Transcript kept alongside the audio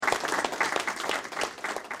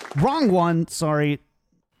Wrong one. Sorry.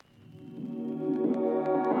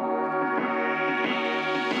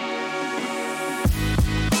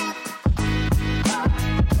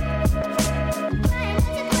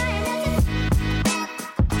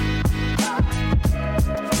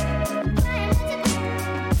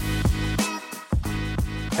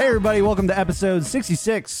 Hey everybody, welcome to episode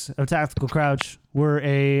 66 of Tactical Crouch. We're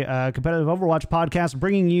a competitive Overwatch podcast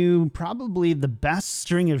bringing you probably the best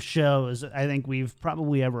string of shows I think we've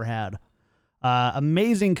probably ever had.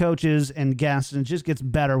 Amazing coaches and guests, and it just gets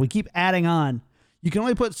better. We keep adding on. You can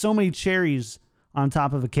only put so many cherries on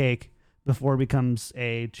top of a cake before it becomes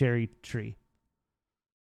a cherry tree.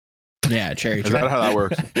 Yeah, cherry tree. Is that how that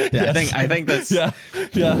works? Yeah, I think that's that's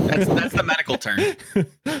the medical term.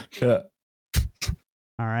 Yeah.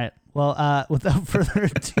 All right. Well, without further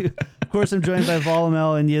ado, of course, I'm joined by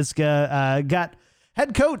Volamel and Yiska. Got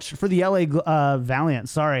head coach for the LA Valiant.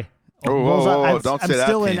 Sorry. Whoa, don't say that.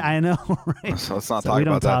 Still team. I know, right? So let's not So talk we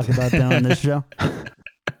don't about talk that. about them on this show.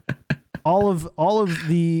 all of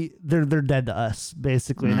the they're dead to us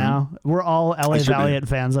basically now. We're all LA Valiant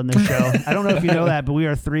fans on this show. I don't know if you know that, but we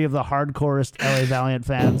are three of the hardcorest LA Valiant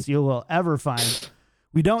fans you will ever find.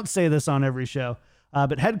 We don't say this on every show.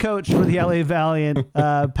 But head coach for the LA Valiant,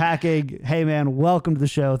 Packing. Hey man, welcome to the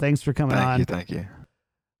show. Thanks for coming on. Thank you.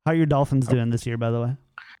 How are your Dolphins doing this year, by the way?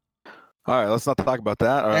 All right, let's not talk about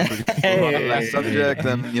that. All right, we can move on to the next subject,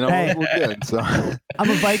 and Hey. we're good. So I'm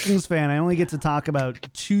a Vikings fan. I only get to talk about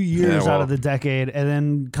 2 years out well. of the decade, and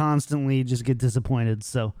then constantly just get disappointed.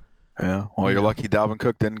 So yeah. Well, you're lucky Dalvin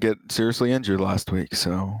Cook didn't get seriously injured last week.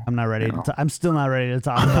 So I'm not ready. You know. I'm still not ready to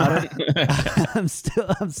talk about it. I'm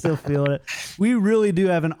still feeling it. We really do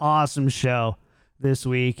have an awesome show this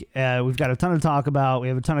week. We've got a ton to talk about. We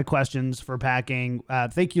have a ton of questions for Packing.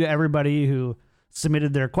 Thank you to everybody who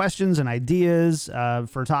submitted their questions and ideas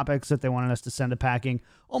for topics that they wanted us to send to Packing.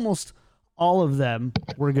 Almost all of them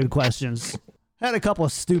were good questions. Had a couple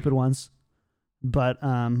of stupid ones, but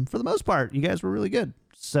for the most part, you guys were really good.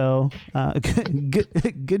 So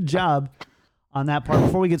good job on that part.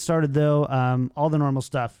 Before we get started, though, all the normal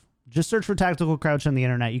stuff. Just search for Tactical Crouch on the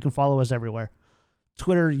internet. You can follow us everywhere.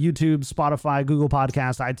 Twitter, YouTube, Spotify, Google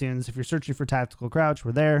Podcast, iTunes. If you're searching for Tactical Crouch,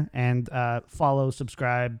 we're there. And follow,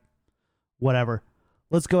 subscribe, whatever.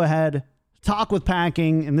 Let's go ahead, talk with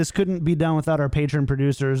Packing. And this couldn't be done without our patron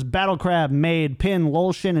producers, Battle Crab, Made, Pin,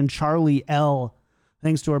 Lolshin, and Charlie L.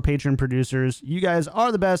 Thanks to our patron producers. You guys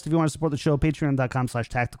are the best. If you want to support the show,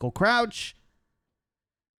 patreon.com/tacticalcrouch.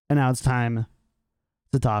 And now it's time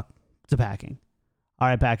to talk to Packing. All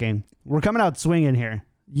right, Packing. We're coming out swinging here.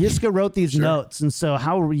 Yiska wrote these notes. And so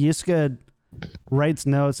how Yiska writes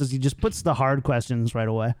notes is he just puts the hard questions right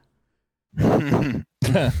away. I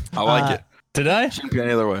like it. Did I? Shouldn't be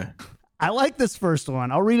any other way. I like this first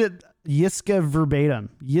one. I'll read it Yiska verbatim.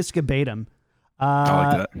 Yiska Batum. I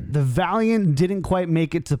like that. The Valiant didn't quite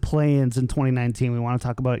make it to play-ins in 2019. We want to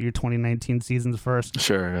talk about your 2019 seasons first.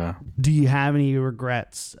 Sure. Yeah. Do you have any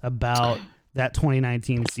regrets about that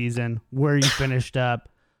 2019 season, where you finished up,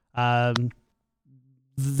 the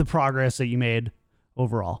progress that you made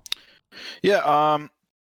overall? Yeah.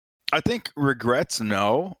 I think regrets,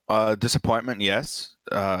 no. Disappointment, yes.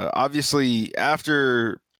 Obviously,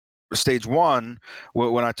 after stage one,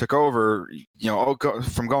 when I took over,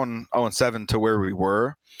 from going 0-7 to where we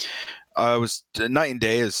were, it was night and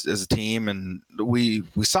day as a team, and we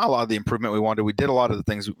saw a lot of the improvement we wanted. We did a lot of the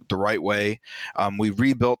things the right way. We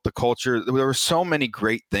rebuilt the culture. There were so many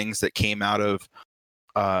great things that came out of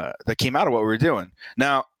what we were doing.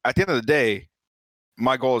 Now, at the end of the day,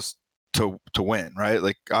 my goal is to win, right?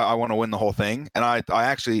 Like I want to win the whole thing, and I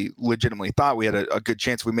actually legitimately thought we had a good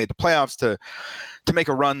chance. We made the playoffs to make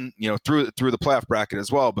a run, through the playoff bracket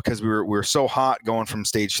as well, because we were so hot going from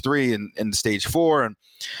stage 3 and into stage 4, and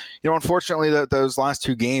unfortunately those last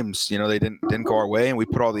 2 games, they didn't go our way, and we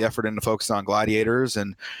put all the effort into focusing on gladiators,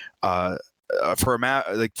 and for a map,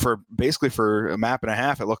 for a map and a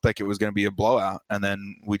half, it looked like it was going to be a blowout, and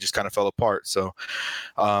then we just kind of fell apart. So.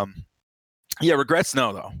 Yeah, regrets,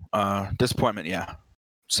 no, though. Disappointment, yeah.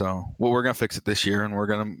 So, we're going to fix it this year, and we're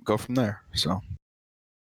going to go from there. So,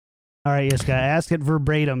 All right, yes, guy. I asked it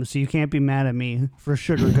verbatim, so you can't be mad at me for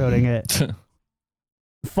sugarcoating it.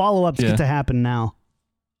 Follow-ups get to happen now.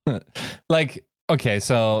 Okay,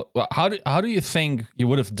 so how do you think you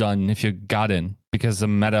would have done if you got in? Because the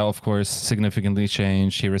meta, of course, significantly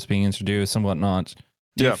changed. Heroes being introduced and whatnot.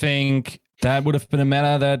 Do you think that would have been a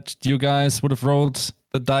meta that you guys would have rolled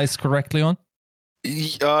the dice correctly on?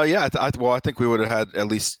 Yeah. Well, I think we would have had at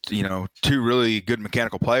least two really good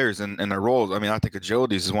mechanical players in their roles. I mean, I think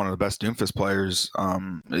Agilities is one of the best Doomfist players.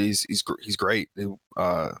 He's great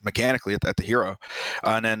mechanically at the hero,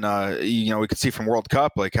 and then we could see from World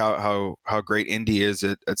Cup like how great Indy is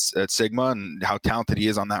at Sigma and how talented he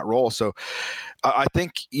is on that role. So I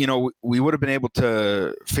think we would have been able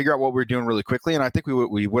to figure out what we were doing really quickly, and I think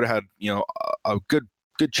we would have had a good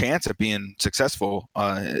chance at being successful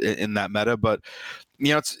in that meta. But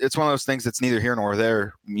it's one of those things that's neither here nor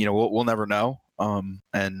there. We'll never know. And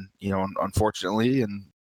unfortunately, and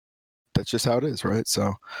that's just how it is, right?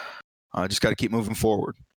 So I just got to keep moving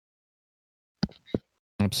forward.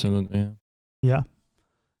 Absolutely. Yeah.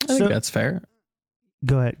 I think that's fair.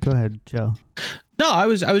 Go ahead, Joe. No, I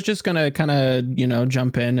was just gonna kind of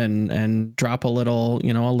jump in and drop a little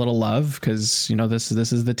love, because this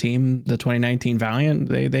is the team, the 2019 Valiant.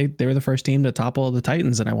 They were the first team to topple the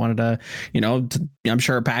Titans, and I wanted to I'm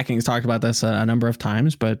sure Packing's talked about this a number of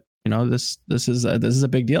times, but this is a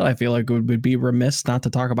big deal. I feel like it would be remiss not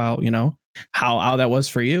to talk about how that was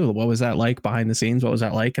for you. What was that like behind the scenes? What was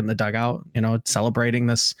that like in the dugout? Celebrating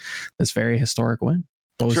this very historic win.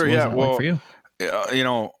 What was that like for you?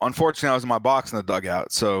 Unfortunately, I was in my box in the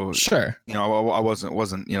dugout, so sure. I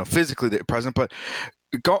wasn't physically present. But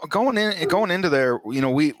going into there,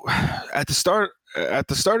 we at the start of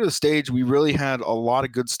the stage, we really had a lot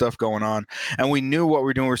of good stuff going on, and we knew what we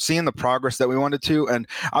were doing. We're seeing the progress that we wanted to. And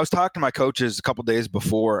I was talking to my coaches a couple days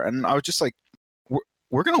before, and I was just like,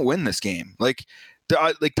 "We're gonna win this game."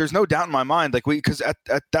 There's no doubt in my mind, because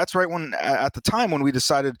that's right when at the time when we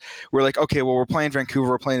decided, we're like, okay, well, we're playing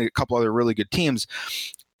Vancouver, we're playing a couple other really good teams.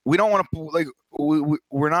 We don't want to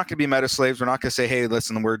we're not going to be meta slaves. We're not going to say, hey,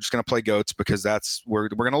 listen, we're just going to play goats, because we're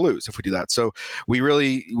going to lose if we do that. So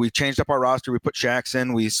we changed up our roster. We put Shax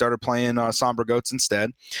in. We started playing Sombra goats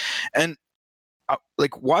instead. And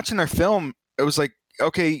watching their film, it was like,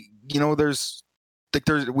 okay,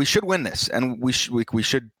 we should win this, and we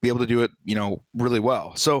should be able to do it, really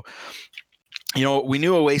well. So, we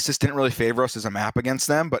knew Oasis didn't really favor us as a map against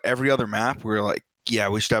them, but every other map we were like, yeah,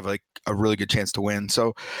 we should have a really good chance to win.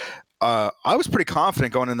 So, I was pretty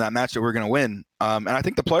confident going into that match that we were going to win. And I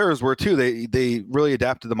think the players were too. They really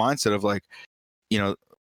adapted the mindset of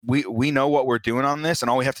we know what we're doing on this, and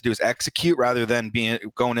all we have to do is execute, rather than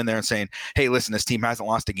going in there and saying, hey, listen, this team hasn't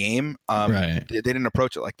lost a game. Right. They didn't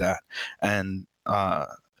approach it like that. And I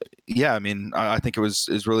mean, I think it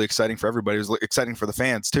was really exciting for everybody. It was exciting for the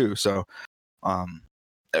fans too. So,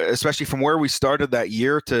 especially from where we started that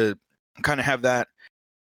year to kind of have that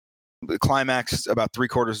climax about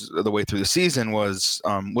 3/4 of the way through the season was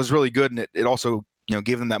really good. And it also,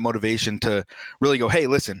 gave them that motivation to really go, hey,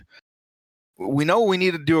 listen, we know we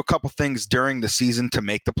need to do a couple things during the season to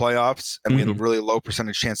make the playoffs, and we have a really low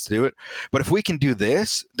percentage chance to do it. But if we can do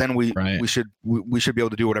this, then we should be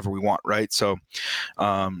able to do whatever we want, right? So,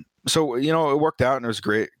 it worked out, and it was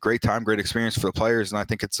a great time, great experience for the players, and I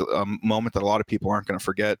think it's a moment that a lot of people aren't going to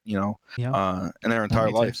forget, in their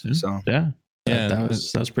entire life. So that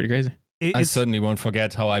was pretty crazy. I certainly won't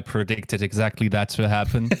forget how I predicted exactly that to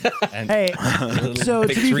happen. And hey, so to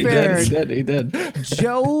be fair, he did.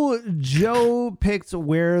 Joe picked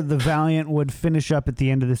where the Valiant would finish up at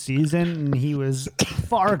the end of the season, and he was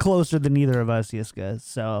far closer than either of us, Yiska.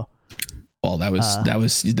 So, well, that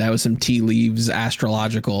was some tea leaves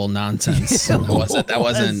astrological nonsense. That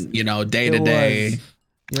wasn't day to day.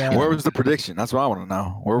 Yeah. Where was the prediction? That's what I want to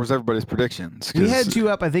know. Where was everybody's predictions? We had you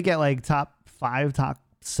up, I think, at top 5, top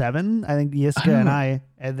 7. I think Yiska and I,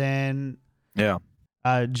 and then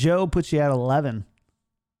Joe puts you at 11.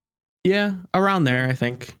 Yeah, around there, I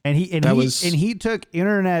think. And he took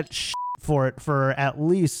internet for it for at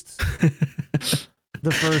least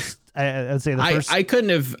the first. I'd say the first. I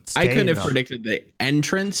couldn't have predicted the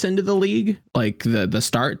entrance into the league, like the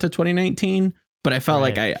start to 2019, but I felt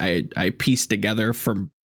like I pieced together for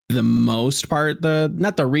the most part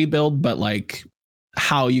not the rebuild, but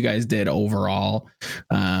how you guys did overall.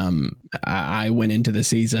 I went into the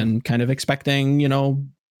season kind of expecting,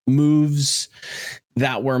 moves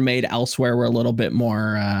that were made elsewhere were a little bit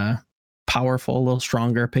more powerful, a little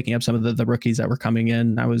stronger, picking up some of the rookies that were coming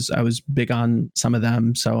in. I was big on some of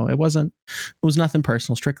them, so it was nothing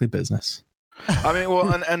personal, strictly business. I mean, well,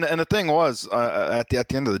 and the thing was, at the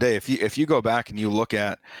end of the day, if you go back and you look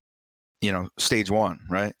at, stage 1,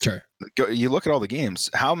 right? Sure. You look at all the games.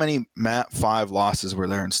 How many Map 5 losses were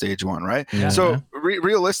there in stage 1, right? Yeah. So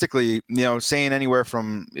realistically, saying anywhere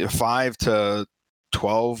from 5 to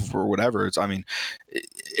 12 or whatever,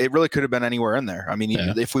 it really could have been anywhere in there. I mean,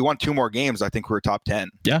 if we won 2 more games, I think we're top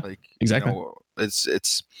 10. Yeah, exactly.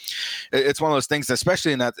 It's one of those things,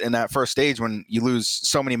 especially in that first stage when you lose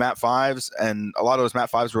so many map 5s, and a lot of those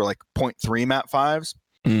map 5s were like 0.3 map 5s.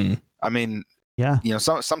 I mean, yeah,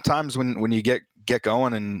 sometimes when you get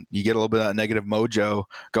going and you get a little bit of that negative mojo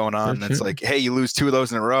going on, and it's like, hey, you lose 2 of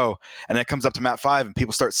those in a row, and it comes up to map 5 and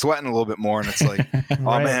people start sweating a little bit more, and it's like,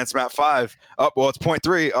 oh man, it's map 5. Oh, well, it's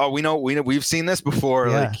 0.3. Oh, we've seen this before.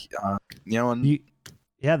 Yeah. And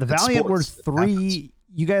the Valiant were 3.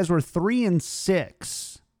 You guys were 3 and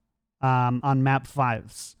 6 on map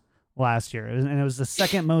 5s last year, and it was the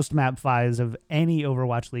second most map 5s of any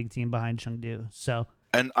Overwatch League team behind Chengdu. So.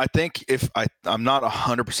 And I think I'm not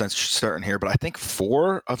 100% certain here, but I think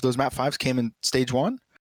 4 of those map 5s came in stage 1.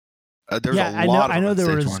 There's a lot. I know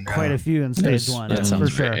there was quite a few in stage 1. That sounds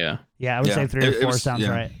for sure. Right, yeah, I would say 3 or 4 sounds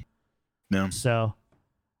right. Yeah. So,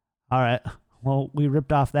 all right. Well, we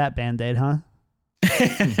ripped off that Band-Aid, huh?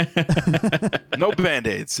 No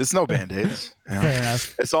Band-Aids. It's no Band-Aids. Fair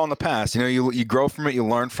enough. It's all in the past. You grow from it, you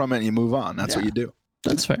learn from it, and you move on. That's what you do.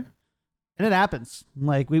 That's fair. And it happens.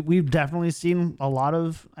 Like we've definitely seen a lot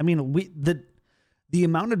of. I mean, the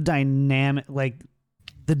amount of dynamic, like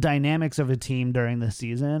the dynamics of a team during the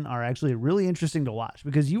season are actually really interesting to watch,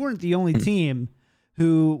 because you weren't the only team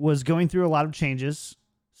who was going through a lot of changes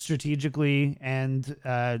strategically and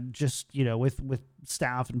just with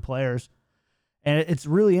staff and players. And it's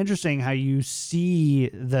really interesting how you see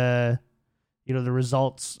the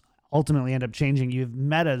results ultimately end up changing. You have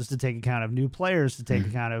metas to take account of, new players to take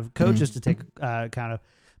account of, coaches to take account of,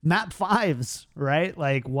 map 5s, right?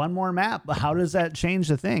 Like one more map. How does that change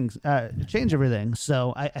change everything?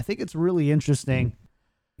 So I think it's really interesting.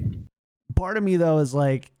 Part of me though is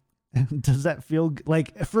like, does that feel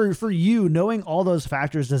like for you, knowing all those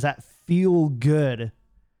factors, does that feel good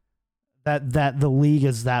that the league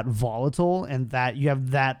is that volatile and that you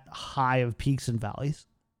have that high of peaks and valleys?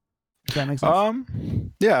 Does that make sense?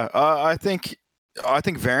 Yeah, I think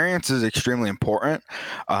variance is extremely important.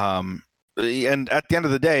 And at the end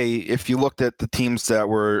of the day, if you looked at the teams that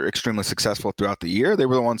were extremely successful throughout the year, they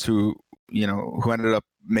were the ones who ended up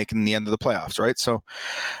making the end of the playoffs, right? So,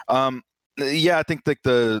 I think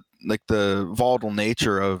the volatile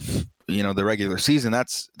nature of the regular season,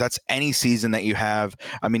 that's any season that you have.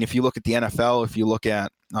 I mean, if you look at the NFL, if you look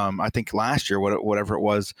at I think last year, whatever it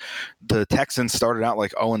was, the Texans started out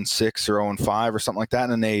like 0-6 or 0-5 or something like that,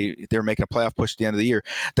 and then they were making a playoff push at the end of the year.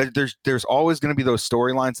 There's always going to be those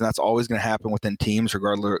storylines, and that's always going to happen within teams,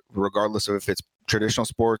 regardless of if it's traditional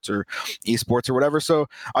sports or esports or whatever. So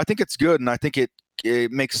I think it's good, and I think it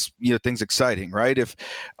makes things exciting, right? If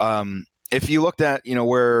you looked at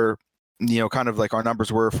where kind of like our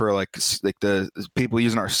numbers were for like the people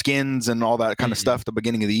using our skins and all that kind of stuff at the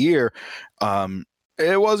beginning of the year,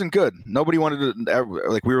 it wasn't good. Nobody wanted to,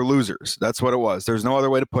 like, we were losers. That's what it was. There's no other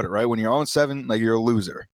way to put it, right? When you're 0-7, like, you're a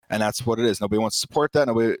loser. And that's what it is. Nobody wants to support that.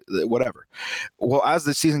 Nobody, whatever. Well, as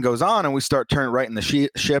the season goes on and we start turning right in the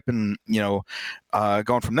ship and,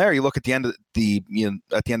 going from there, you look at the end of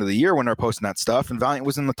the year when they're posting that stuff, and Valiant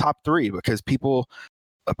was in the top 3 because people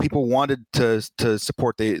wanted to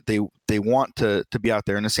support. They want to be out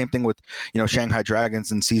there. And the same thing with, Shanghai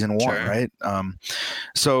Dragons in season 1, sure. Right?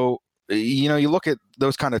 So, you look at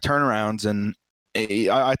those kind of turnarounds, and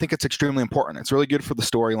I think it's extremely important. It's really good for the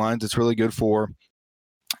storylines. It's really good for,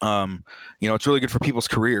 it's really good for people's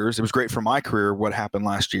careers. It was great for my career, what happened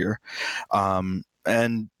last year. And,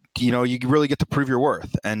 you really get to prove your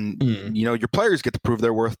worth, and, your players get to prove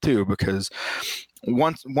their worth too, because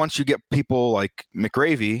once you get people like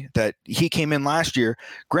McGravy, that he came in last year,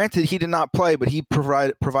 granted he did not play, but he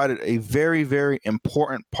provided a very, very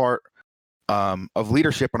important part of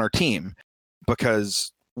leadership on our team,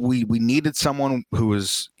 because we needed someone who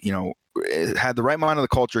was, had the right mind of the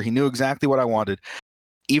culture. He knew exactly what I wanted.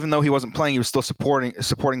 Even though he wasn't playing, he was still supporting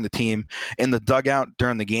the team in the dugout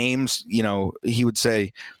during the games. He would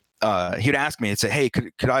say, he'd ask me and say, "Hey,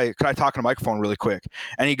 could I talk on a microphone really quick?"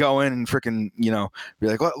 And he'd go in and freaking, be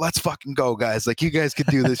like, "Let's fucking go, guys! Like, you guys could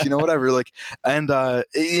do this, whatever." Like, and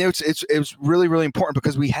it was really, really important,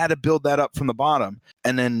 because we had to build that up from the bottom.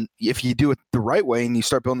 And then if you do it the right way and you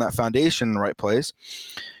start building that foundation in the right place,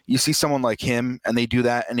 you see someone like him, and they do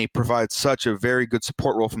that, and they provide such a very good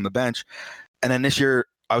support role from the bench. And then this year,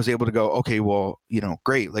 I was able to go, okay, well,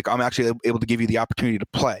 great. Like, I'm actually able to give you the opportunity to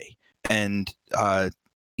play. And,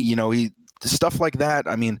 stuff like that.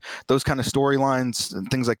 I mean, those kind of storylines and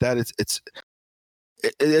things like that.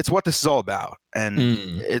 It's what this is all about. And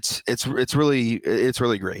it's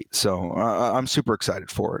really great. So I'm super excited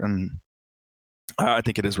for it. And I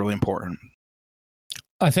think it is really important.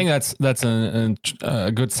 I think that's a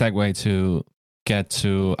good segue to get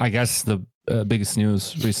to, I guess, the biggest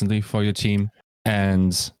news recently for your team.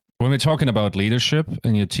 And when we're talking about leadership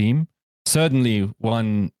in your team, certainly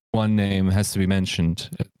one name has to be mentioned.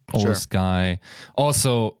 Oldest guy.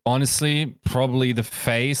 Also, honestly, probably the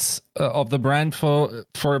face of the brand for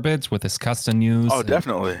a bit with his custom news. Oh,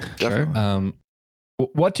 definitely.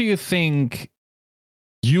 What do you think?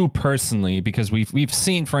 You personally, because we've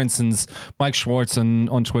seen, for instance, Mike Schwartz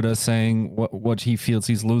on Twitter saying what he feels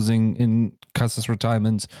he's losing in Custis'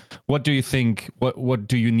 retirement. What do you think? What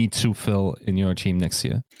do you need to fill in your team next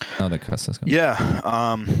year? Now that Custis goes? Yeah,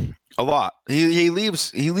 a lot. He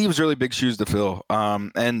leaves really big shoes to fill.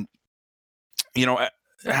 And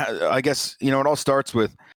I guess it all starts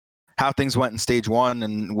with how things went in stage one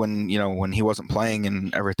and when he wasn't playing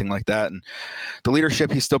and everything like that, and the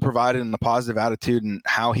leadership he still provided and the positive attitude and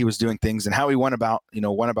how he was doing things and how he went about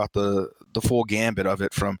the full gambit of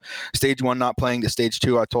it from stage one not playing to stage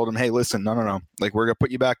two. I told him, hey, listen, no, like, we're gonna put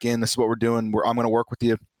you back in. This is what we're doing. I'm gonna work with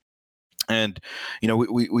you. And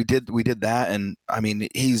we did that. And I mean,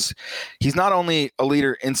 he's not only a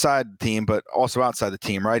leader inside the team but also outside the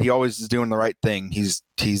team, right? He always is doing the right thing. He's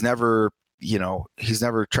never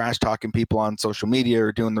trash talking people on social media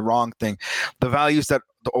or doing the wrong thing. The values that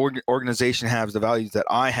the organization has, the values that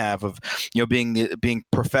I have of, being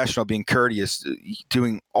professional, being courteous,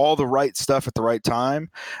 doing all the right stuff at the right time,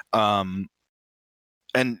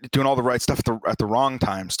 and doing all the right stuff at the wrong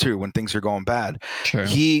times too, when things are going bad. Sure.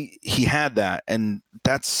 He had that, and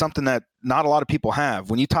that's something that not a lot of people have.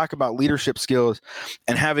 When you talk about leadership skills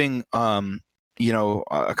and having, kind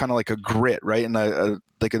of like a grit, right, and a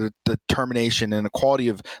determination and a quality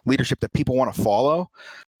of leadership that people want to follow,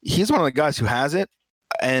 he's one of the guys who has it,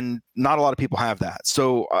 and not a lot of people have that.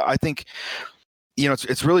 So I think,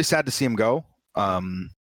 it's really sad to see him go, but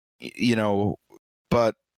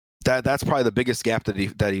that's probably the biggest gap that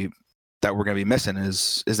we're going to be missing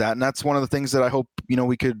is that, and that's one of the things that I hope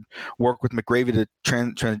we could work with McGravy to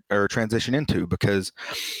transition into, because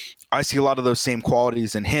I see a lot of those same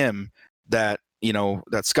qualities in him that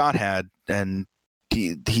that Scott had, and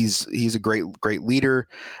he's a great leader.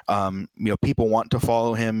 People want to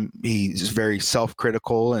follow him. He's very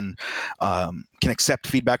self-critical and can accept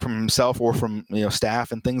feedback from himself or from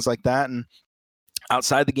staff and things like that. And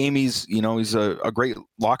outside the game, he's a great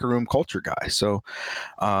locker room culture guy. So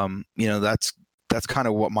that's kind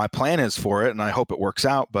of what my plan is for it, and I hope it works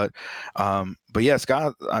out. But yeah,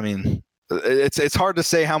 Scott, I mean, it's hard to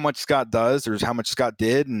say how much Scott does or how much Scott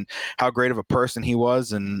did and how great of a person he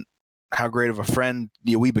was and how great of a friend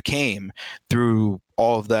we became through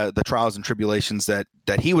all of the trials and tribulations that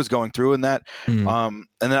he was going through, and that and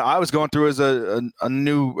that I was going through as a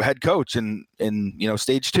new head coach in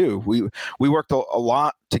stage two. We worked a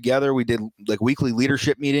lot together. We did like weekly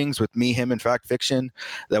leadership meetings with me, him, and Fact Fiction,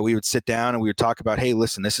 that we would sit down and we would talk about, hey,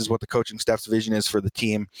 listen, this is what the coaching staff's vision is for the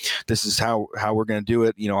team. This is how we're going to do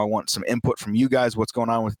it. I want some input from you guys. What's going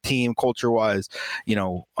on with the team culture wise?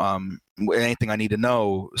 Anything I need to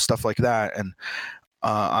know, stuff like that. And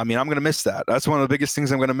I mean, I'm going to miss that. That's one of the biggest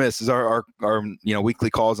things I'm going to miss is our weekly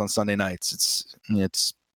calls on Sunday nights.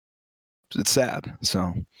 It's sad.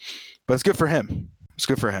 So, but it's good for him. It's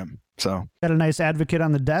good for him. So got a nice advocate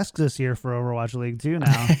on the desk this year for Overwatch League too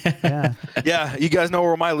now. Yeah. Yeah. You guys know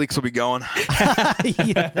where my leaks will be going.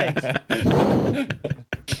 Yeah, thanks.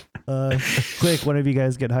 Quick, one of you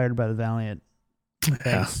guys get hired by the Valiant.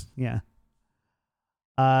 Thanks. Yeah.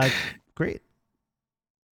 Great.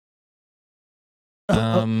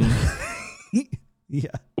 Yeah.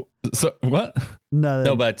 So what?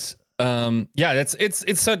 No, but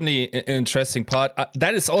it's certainly an interesting part.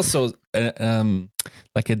 That is also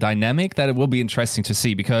like a dynamic that it will be interesting to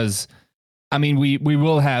see, because I mean we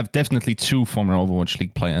will have definitely 2 former Overwatch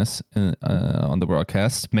League players on the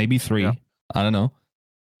broadcast, maybe 3. Yeah. I don't know,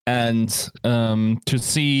 and to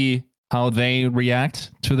see how they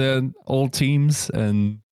react to their old teams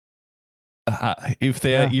and if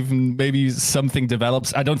there even maybe something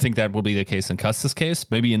develops. I don't think that will be the case in Custis' case.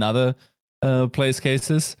 Maybe in other players'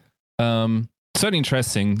 cases. Certainly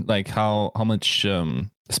interesting, like how much,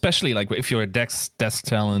 especially like if you're a desk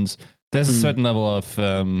talent, there's a certain level of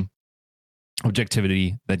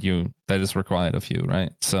objectivity that is required of you,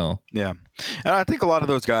 right? So yeah, and I think a lot of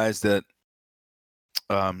those guys that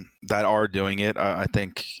are doing it, I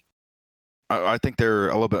think they're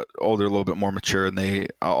a little bit older, a little bit more mature, and they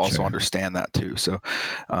also understand that too. So,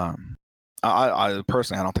 I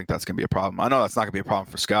personally, I don't think that's going to be a problem. I know that's not going to be a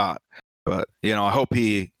problem for Scott, but I hope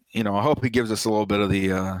he gives us a little bit of the,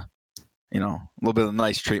 a little bit of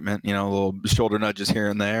nice treatment, a little shoulder nudges here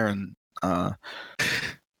and there, and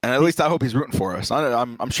at least I hope he's rooting for us.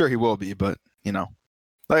 I'm sure he will be, but like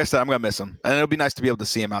I said, I'm going to miss him, and it'll be nice to be able to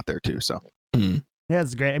see him out there too. So. Yeah,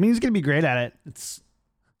 it's great. I mean, he's gonna be great at it. It's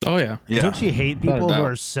Oh yeah. Don't you hate people doubt. who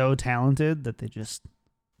are so talented that they just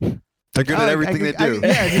They're good at everything they do.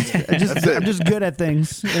 I'm just good at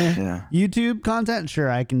things. Yeah. YouTube content, sure,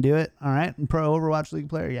 I can do it. All right. Pro Overwatch League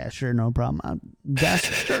player, yeah, sure, no problem.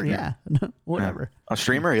 Desk, sure, yeah, whatever. A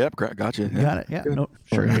streamer, yep, gotcha. Yeah. Got it. Yeah, no,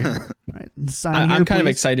 sure. Right. I'm kind of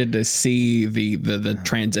excited to see the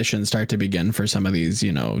transition start to begin for some of these,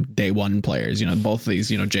 day one players. Both of these,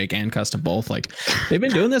 Jake and Custom both, like they've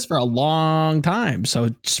been doing this for a long time. So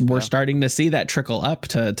we're starting to see that trickle up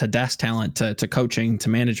to desk talent, to coaching, to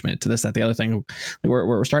management, to this, that, the other thing.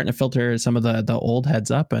 We're starting to filter some of the old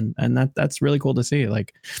heads up, and that's really cool to see.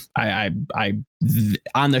 Like I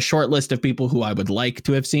on the short list of people who I would like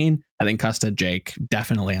to have seen, I think Custa, Jake,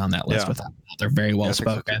 definitely on that list with them. They're very well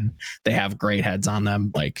spoken. They have great heads on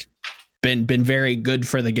them. Like been very good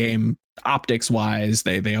for the game optics wise.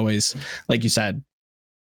 They always, like you said,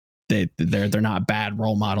 they're not bad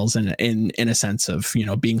role models in a sense of,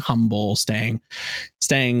 being humble, staying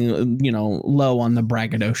low on the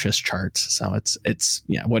braggadocious charts. So it's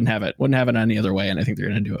wouldn't have it any other way. And I think they're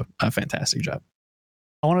going to do a fantastic job.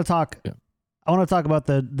 I want to talk about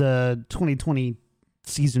the 2020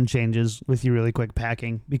 season changes with you really quick,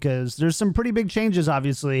 Packing, because there's some pretty big changes.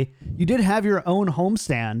 Obviously, you did have your own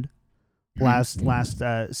homestand last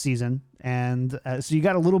season, and so you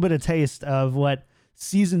got a little bit of taste of what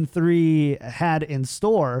season 3 had in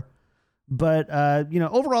store. But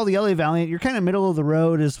overall, the LA Valiant, you're kind of middle of the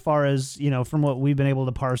road as far as, from what we've been able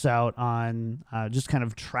to parse out on just kind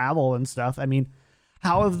of travel and stuff. I mean,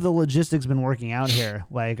 how have the logistics been working out here?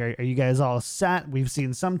 Like, are you guys all set? We've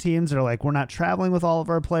seen some teams that are like, we're not traveling with all of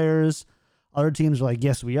our players. Other teams are like,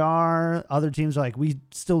 yes, we are. Other teams are like, we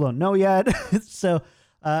still don't know yet. So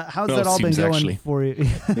how's that all been going for you?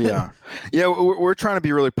 Yeah. We're trying to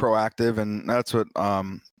be really proactive, and that's what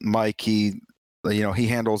Mike, he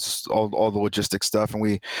handles all the logistics stuff,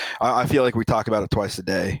 and I feel like we talk about it twice a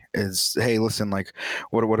day. Is, hey, listen, like,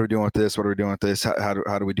 what are we doing with this? What are we doing with this? How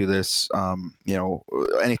do we do this?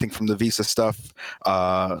 Anything from the visa stuff,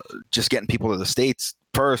 just getting people to the States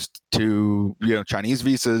first, to Chinese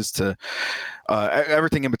visas, to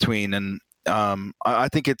everything in between. And I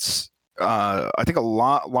think it's I think a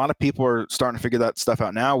lot of people are starting to figure that stuff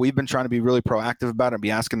out now. We've been trying to be really proactive about it and be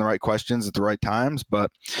asking the right questions at the right times,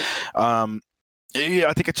 but I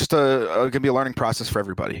think it's just going to be a learning process for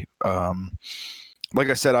everybody. Like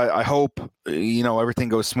I said, I hope, everything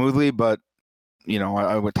goes smoothly, but,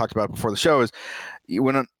 I talked about it before the show, is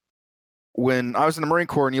when I was in the Marine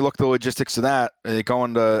Corps and you look at the logistics of that,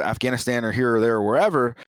 going to Afghanistan or here or there or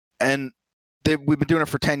wherever, and we've been doing it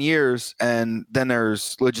for 10 years, and then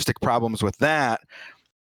there's logistic problems with that.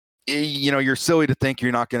 You're silly to think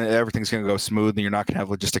everything's going to go smooth and you're not going to have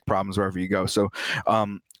logistic problems wherever you go. So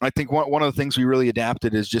I think one of the things we really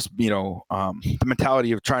adapted is just, the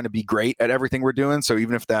mentality of trying to be great at everything we're doing. So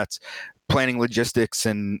even if that's planning logistics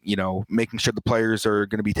and, making sure the players are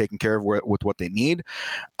going to be taken care of with what they need,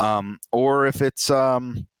 or if it's,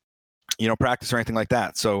 practice or anything like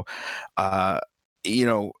that. So,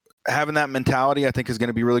 having that mentality, I think, is going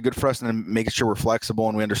to be really good for us, and then making sure we're flexible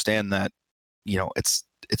and we understand that,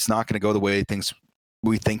 it's not going to go the way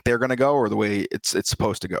we think they're going to go, or the way it's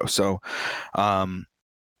supposed to go. So,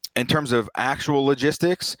 in terms of actual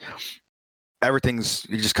logistics, everything's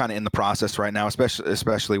just kind of in the process right now,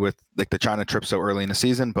 especially with like the China trip so early in the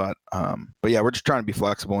season. But yeah, we're just trying to be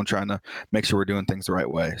flexible and trying to make sure we're doing things the right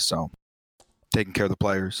way. So, taking care of the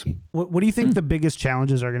players. What do you think the biggest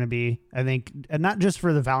challenges are going to be? I think not just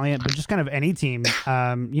for the Valiant, but just kind of any team.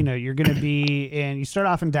 You're going to be you start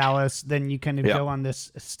off in Dallas, then you kind of go on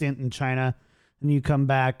this stint in China, and you come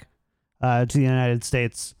back to the United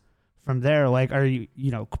States from there. Like, are you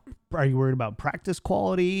worried about practice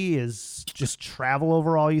quality? Is just travel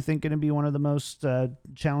overall, you think, going to be one of the most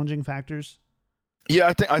challenging factors?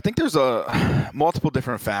 Yeah, I think there's multiple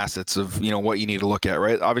different facets of what you need to look at,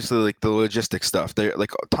 right? Obviously, like the logistics stuff,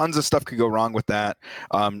 like tons of stuff could go wrong with that.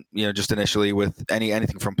 Just initially with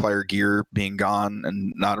anything from player gear being gone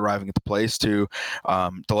and not arriving at the place, to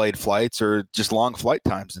delayed flights or just long flight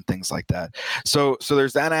times and things like that. So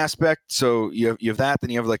there's that aspect. So you have that,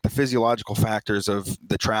 then you have like the physiological factors of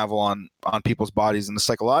the travel on people's bodies, and the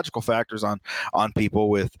psychological factors on people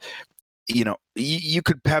with. You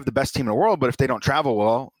could have the best team in the world, but if they don't travel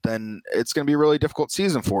well, then it's going to be a really difficult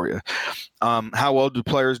season for you. How well do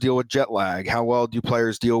players deal with jet lag? How well do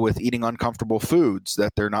players deal with eating uncomfortable foods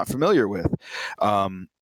that they're not familiar with?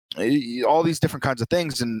 All these different kinds of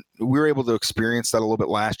things. And we were able to experience that a little bit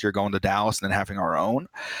last year, going to Dallas and then having our own.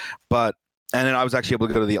 And then I was actually able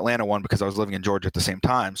to go to the Atlanta one because I was living in Georgia at the same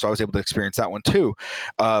time. So I was able to experience that one too.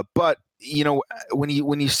 But when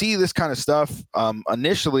you see this kind of stuff,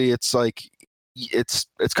 initially it's like it's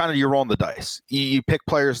kind of you're rolling the dice. You pick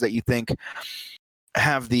players that you think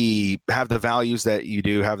have the values that you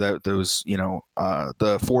do have, those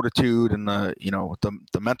the fortitude and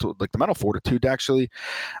the mental fortitude to actually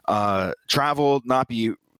travel, not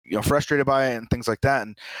be frustrated by it and things like that.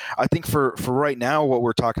 And I think for right now, what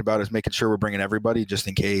we're talking about is making sure we're bringing everybody just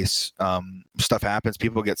in case stuff happens,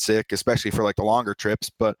 people get sick, especially for like the longer trips.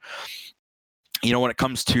 But when it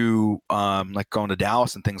comes to like going to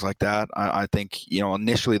Dallas and things like that, I think,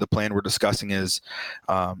 initially the plan we're discussing is,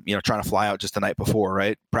 trying to fly out just the night before,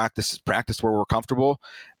 right? Practice where we're comfortable,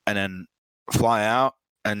 and then fly out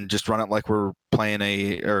and just run it like we're playing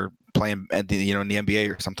at the, in the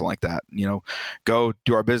NBA or something like that. Go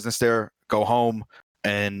do our business there, go home,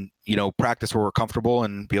 and practice where we're comfortable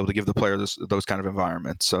and be able to give the players those kind of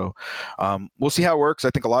environments. So we'll see how it works. I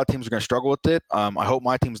think a lot of teams are going to struggle with it. I hope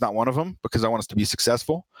my team's not one of them, because I want us to be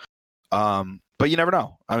successful. But you never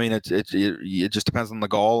know. I mean, it just depends on the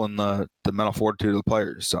goal and the mental fortitude of the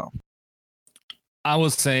players. So I will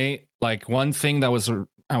say, like, one thing that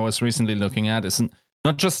I was recently looking at is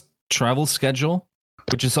not just travel schedule,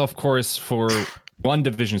 which is of course for one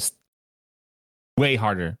division way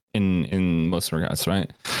harder in most regards,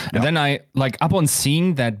 right? Yeah. And then I upon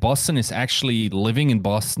seeing that Boston is actually living in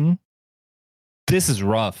Boston, this is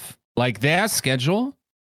rough. Like, their schedule,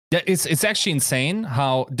 it's actually insane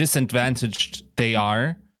how disadvantaged they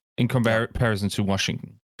are in comparison to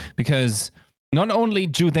Washington, because not only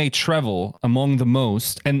do they travel among the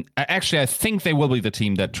most, and actually I think they will be the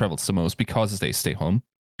team that travels the most because they stay home.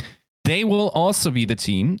 They will also be the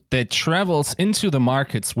team that travels into the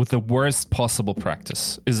markets with the worst possible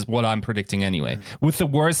practice, is what I'm predicting anyway, with the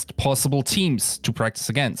worst possible teams to practice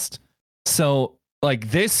against. So, like,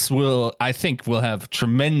 this I think will have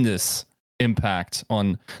tremendous impact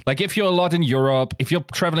on, like, if you're a lot in Europe, if you're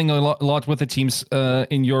traveling a lot with the teams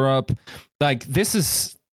in Europe, like, this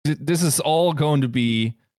is all going to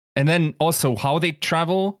be, and then also how they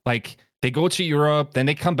travel, like, they go to Europe, then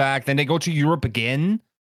they come back, then they go to Europe again.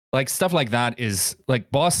 Like, stuff like that is,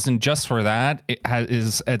 like, Boston, just for that,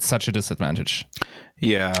 is at such a disadvantage.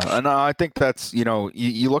 Yeah, and I think that's, you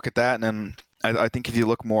look at that, and then I think if you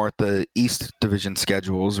look more at the East Division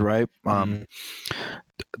schedules, right,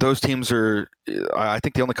 those teams are, I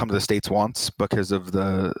think they only come to the States once because of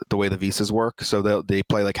the way the visas work. So they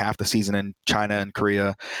play like half the season in China and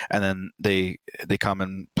Korea, and then they come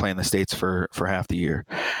and play in the States for half the year.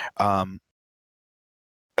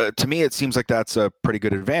 To me, it seems like that's a pretty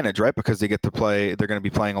good advantage, right? Because they get to play, they're going to be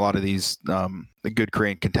playing a lot of these the good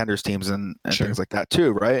Korean contenders teams and sure. things like that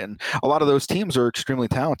too, right? And a lot of those teams are extremely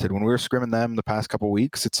talented. When we were scrimming them the past couple of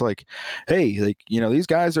weeks, it's like, hey, like, these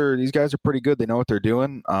guys are pretty good. They know what they're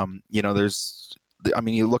doing. You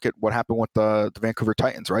look at what happened with the Vancouver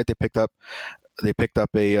Titans, right? They picked up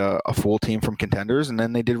a full team from contenders, and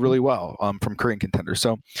then they did really well from Korean contenders.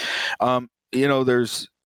 So, there's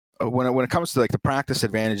when it comes to like the practice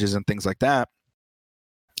advantages and things like that,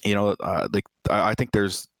 I think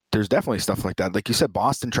there's definitely stuff like that. Like you said,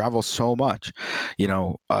 Boston travels so much.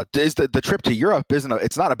 Is the trip to Europe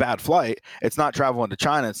it's not a bad flight. It's not traveling to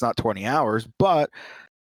China. It's not 20 hours, but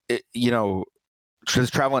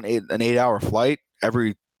just traveling an 8-hour flight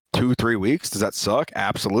every 2-3 weeks, does that suck?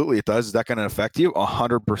 Absolutely it does. Is that going to affect you?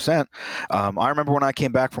 100%. I remember when I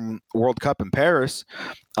came back from World Cup in Paris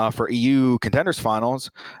for EU contenders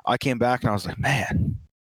finals, I came back and I was like, man,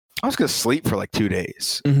 I was going to sleep for like 2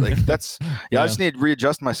 days. Like that's, I just need to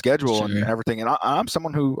readjust my schedule and everything. And I'm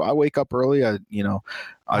someone who I wake up early. I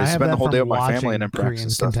spend the whole day with my family and then practice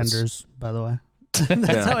and stuff. Contenders, by the way.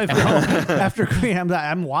 That's how I feel after Korea.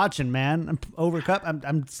 I'm watching, man. I'm over Cup.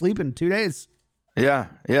 I'm sleeping 2 days. Yeah,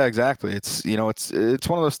 exactly. It's it's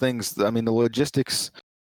one of those things. I mean, the logistics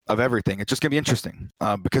of everything. It's just gonna be interesting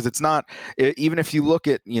because it's not. Even if you look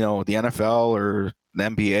at the NFL or the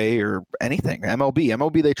NBA or anything,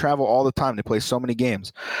 MLB, they travel all the time. They play so many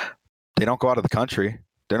games. They don't go out of the country.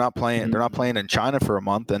 They're not playing. They're not playing in China for a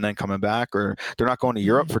month and then coming back, or they're not going to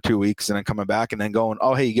Europe for 2 weeks and then coming back and then going.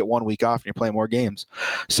 Oh, hey, you get 1 week off and you're playing more games.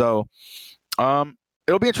 So,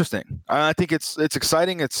 it'll be interesting. I think it's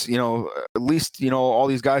exciting. It's at least all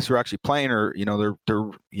these guys who are actually playing are they're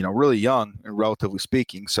really young and relatively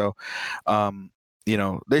speaking. So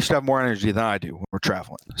they should have more energy than I do when we're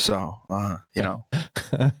traveling. So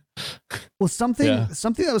Well, something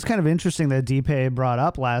that was kind of interesting that Deepe brought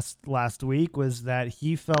up last week was that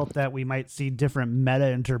he felt that we might see different meta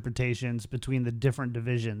interpretations between the different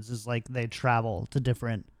divisions as like they travel to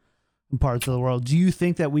different parts of the world. Do you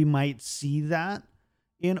think that we might see that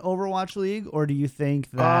in Overwatch League, or do you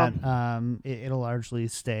think that it'll largely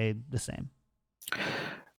stay the same?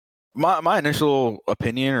 My initial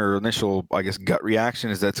opinion or initial, I guess, gut reaction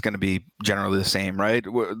is that it's going to be generally the same, right?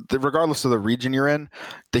 Regardless of the region you're in,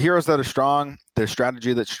 the heroes that are strong, the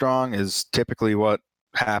strategy that's strong is typically what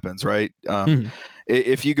happens, right?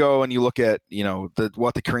 If you go and you look at,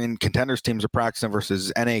 what the Korean contenders teams are practicing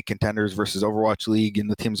versus NA contenders versus Overwatch League and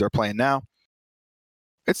the teams that are playing now,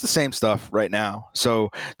 it's the same stuff right now. So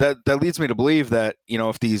that leads me to believe that,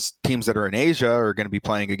 if these teams that are in Asia are going to be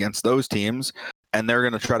playing against those teams, and they're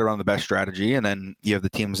going to try to run the best strategy. And then you have the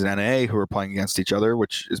teams in NA who are playing against each other,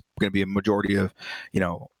 which is going to be a majority of,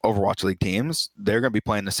 Overwatch League teams. They're going to be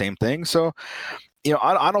playing the same thing. So,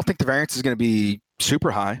 I don't think the variance is going to be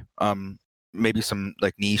super high. Maybe some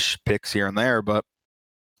like niche picks here and there, but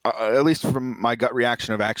at least from my gut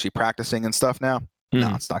reaction of actually practicing and stuff now,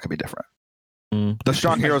 no, it's not going to be different. The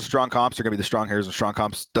strong heroes, strong comps are going to be the strong heroes and strong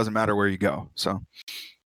comps. Doesn't matter where you go. So,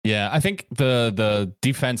 yeah, I think the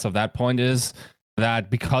defense of that point is that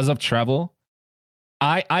because of travel,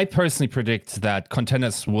 I personally predict that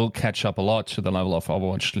contenders will catch up a lot to the level of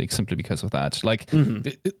Overwatch League simply because of that. Like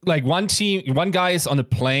one guy is on a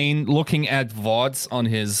plane looking at VODs on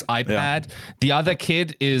his iPad. Yeah. The other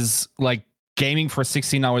kid is like gaming for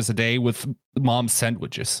 16 hours a day with mom's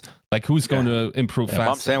sandwiches. Like, who's going to improve faster?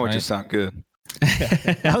 Mom's sandwiches sound good.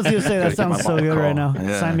 I was gonna say that sounds so good right now.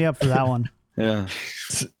 Yeah. Sign me up for that one. Yeah.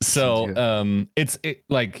 So it's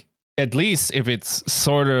like, at least if it's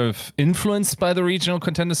sort of influenced by the regional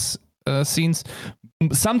contenders scenes,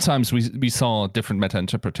 sometimes we saw different meta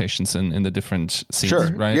interpretations in the different scenes.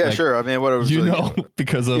 Sure. Right? Yeah, like, sure. I mean, what was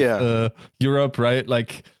because of Europe, right?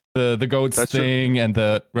 Like the goats That's thing true. And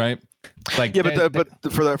the right. Like, but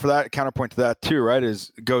for that counterpoint to that too, right?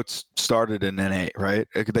 Is GOATS started in NA, right?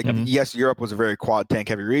 Yes, Europe was a very quad tank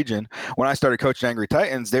heavy region. When I started coaching Angry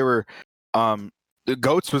Titans, they were the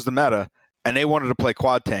GOATS was the meta, and they wanted to play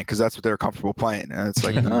quad tank because that's what they were comfortable playing. And it's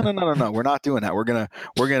like, no, we're not doing that. We're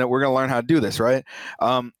gonna learn how to do this, right?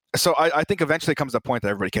 So I think eventually comes a point that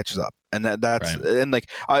everybody catches up, and that's right. And like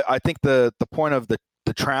I think the point of the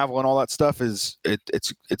travel and all that stuff is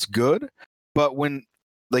it's good, but when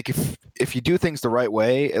like if you do things the right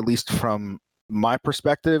way, at least from my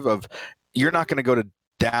perspective of you're not going to go to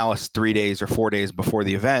Dallas 3 days or 4 days before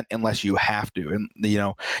the event unless you have to, and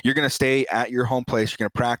you're going to stay at your home place, you're going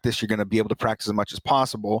to practice, you're going to be able to practice as much as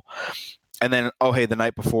possible, and then the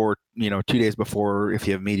night before, 2 days before, if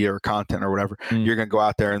you have media or content or whatever, you're going to go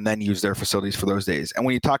out there and then use their facilities for those days. And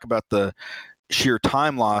when you talk about the sheer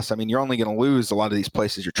time loss, I mean, you're only going to lose a lot of these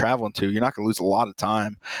places you're traveling to. You're not going to lose a lot of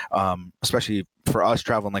time, especially for us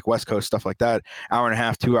traveling like West Coast, stuff like that,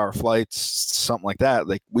 1.5 2 hour flights, something like that.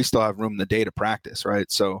 Like, we still have room in the day to practice, right?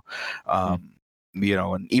 So, and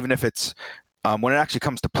even if it's when it actually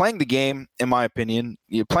comes to playing the game, in my opinion,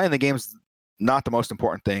 playing the game's not the most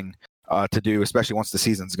important thing to do, especially once the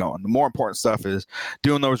season's going. The more important stuff is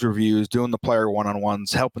doing those reviews, doing the player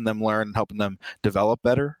one-on-ones, helping them learn, helping them develop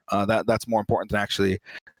better. That's more important than actually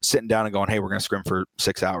sitting down and going, hey, we're going to scrim for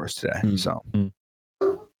 6 hours today. So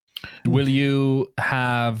will you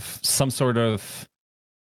have some sort of,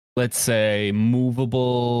 let's say,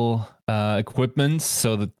 movable equipment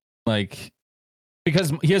so that, like,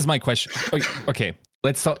 because here's my question. Okay,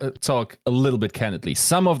 let's talk a little bit candidly.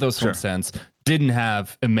 Some of those homestands didn't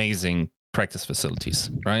have amazing practice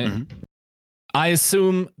facilities, right? Mm-hmm. I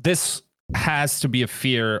assume this has to be a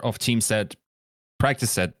fear of teams that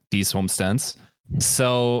practice at these homestands.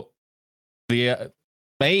 So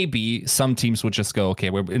maybe some teams would just go,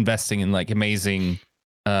 okay, we're investing in like amazing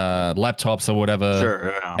laptops or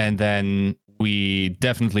whatever, and then we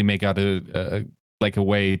definitely make out a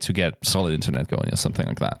way to get solid internet going or something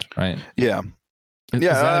like that, right? Yeah. Is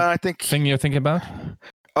that I think thing you're thinking about?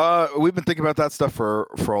 We've been thinking about that stuff for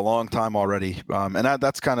a long time already, and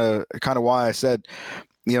that's kind of why I said,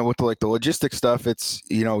 with the logistics stuff, it's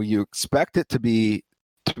you expect it to be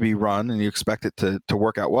run and you expect it to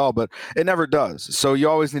work out well, but it never does. So you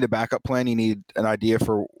always need a backup plan. You need an idea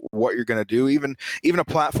for what you're going to do. Even a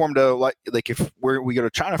platform to like if we go to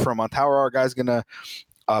China for a month, how are our guys going to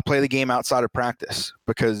play the game outside of practice?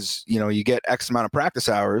 Because you get X amount of practice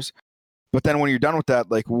hours. But then when you're done with that,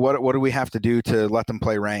 like what do we have to do to let them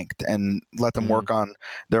play ranked and let them work on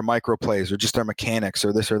their micro plays or just their mechanics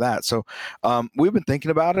or this or that? So we've been thinking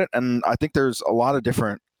about it, and I think there's a lot of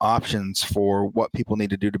different options for what people need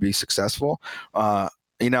to do to be successful. Now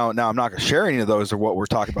I'm not going to share any of those or what we're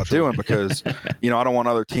talking about doing because, I don't want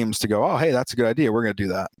other teams to go, oh, hey, that's a good idea, we're going to do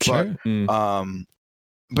that. Sure.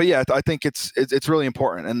 But yeah, I think it's really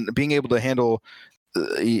important, and being able to handle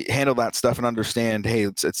handle that stuff and understand, hey,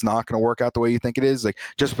 it's not going to work out the way you think it is. Like,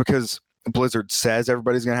 just because Blizzard says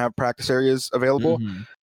everybody's going to have practice areas available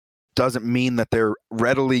doesn't mean that they're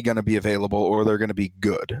readily going to be available or they're going to be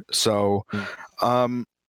good. So,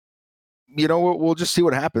 we'll just see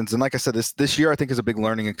what happens. And like I said, this year I think is a big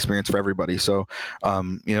learning experience for everybody. So,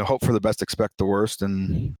 hope for the best, expect the worst,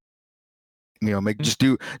 and just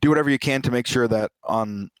do whatever you can to make sure that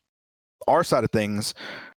on our side of things,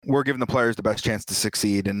 we're giving the players the best chance to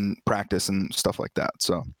succeed in practice and stuff like that.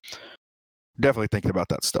 So, definitely thinking about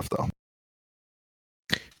that stuff though.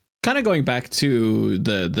 Kind of going back to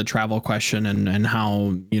the travel question and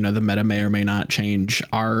how the meta may or may not change.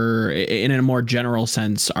 In a more general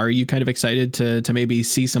sense, are you kind of excited to maybe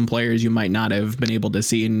see some players you might not have been able to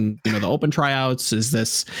see in the open tryouts? Is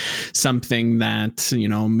this something that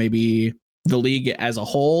maybe the league as a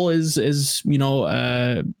whole is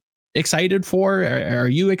excited for? Are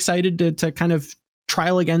you excited to kind of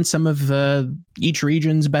trial against some of each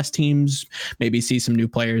region's best teams, maybe see some new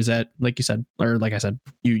players that, like you said, or like I said,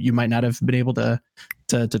 you might not have been able to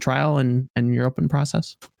trial in your open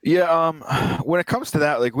process? Yeah, when it comes to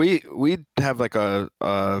that, like we have like a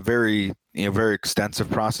very very extensive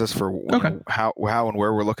process for how and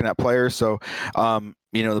where we're looking at players. So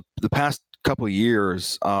the past couple of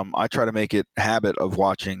years, I try to make it a habit of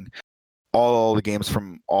watching all the games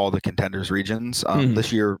from all the contenders regions.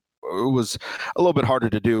 This year it was a little bit harder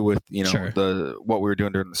to do with what we were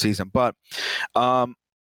doing during the season, but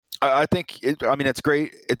I think it's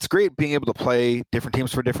great. It's great being able to play different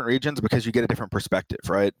teams for different regions because you get a different perspective,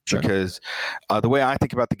 right? Sure. Because the way I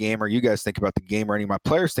think about the game, or you guys think about the game, or any of my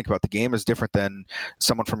players think about the game, is different than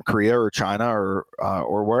someone from Korea or China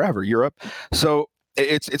or wherever, Europe. So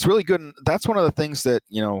it's really good, and that's one of the things that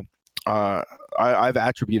I've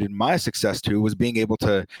attributed my success to, was being able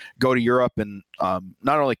to go to Europe and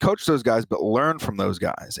not only coach those guys, but learn from those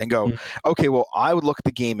guys and go, okay, well, I would look at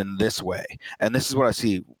the game in this way, and this is what I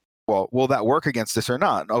see. Well, will that work against this or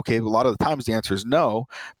not? Okay, a lot of the times the answer is no,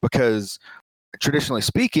 because traditionally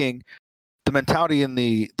speaking, the mentality and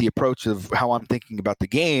the approach of how I'm thinking about the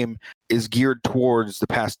game is geared towards the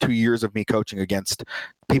past 2 years of me coaching against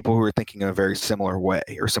people who are thinking in a very similar way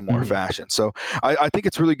or similar fashion. So I think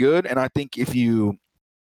it's really good. And I think if you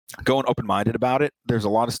go in open-minded about it, there's a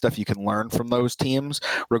lot of stuff you can learn from those teams,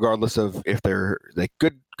 regardless of if they're like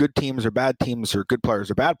good teams or bad teams, or good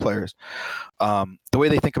players or bad players. The way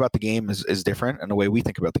they think about the game is different, and the way we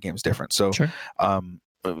think about the game is different. So,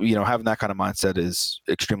 having that kind of mindset is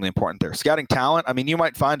extremely important there. Scouting talent, I mean, you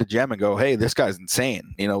might find a gem and go, hey, this guy's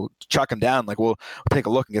insane. Chuck him down. Like, we'll take a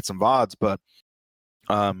look and get some VODs. But,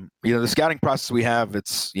 the scouting process we have,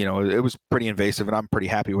 it's, it was pretty invasive, and I'm pretty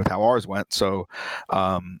happy with how ours went. So,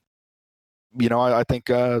 I think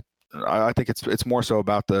it's more so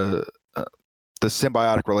about the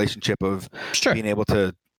symbiotic relationship of being able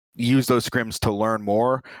to use those scrims to learn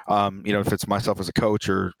more, if it's myself as a coach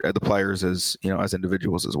or the players as as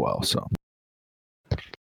individuals as well. So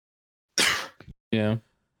yeah,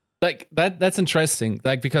 like that's interesting,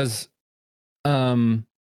 like, because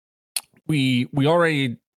we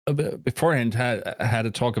already beforehand had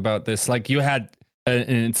a talk about this. Like, you had an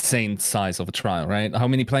insane size of a trial, right? How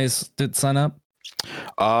many players did sign up?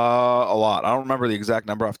 A lot. I don't remember the exact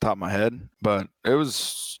number off the top of my head, but it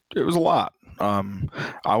was a lot.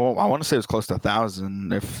 I want to say it was close to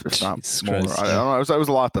 1,000, if not more. I don't know. It was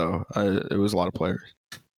a lot, though. It was a lot of players.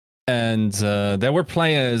 And there were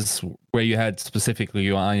players where you had specifically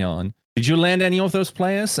your eye on. Did you land any of those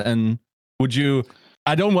players? And would you?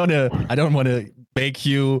 I don't want to make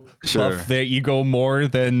you buff their ego more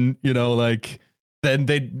than than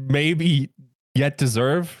they maybe yet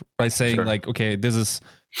deserve, by saying like, okay, this is.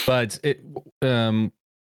 But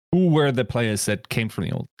who were the players that came from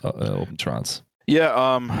the old open trials?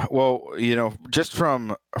 Yeah, well, just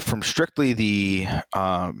from strictly the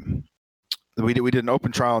we did an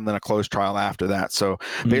open trial and then a closed trial after that. So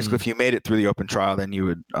basically, if you made it through the open trial, then you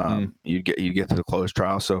would you'd get to the closed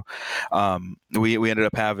trial. So we ended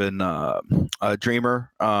up having a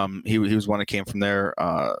Dreamer. He was one that came from there.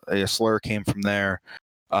 A Slur came from there,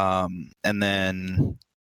 and then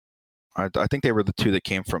I think they were the two that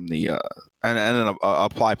came from the and then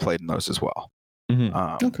Apply played in those as well.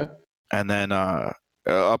 Okay. And then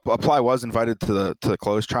Apply was invited to the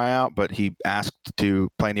closed tryout, but he asked to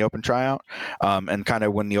play in the open tryout. And kind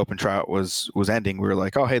of when the open tryout was ending, we were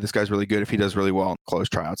like, oh, hey, this guy's really good. If he does really well in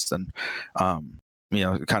closed tryouts, then kind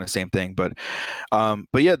of same thing. But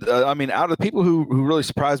yeah, I mean, out of the people who really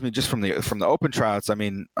surprised me just from the open tryouts, I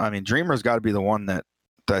mean, Dreamer's got to be the one that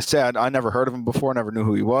I said I never heard of him before, never knew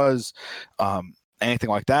who he was. anything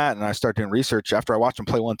like that. And I started doing research after I watched him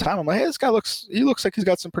play one time. I'm like, hey, this guy looks like he's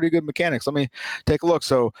got some pretty good mechanics. Let me take a look.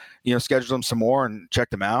 So, scheduled him some more and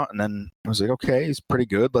checked him out. And then I was like, okay, he's pretty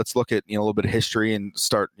good. Let's look at, a little bit of history and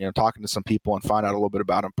start, talking to some people and find out a little bit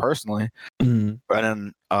about him personally. And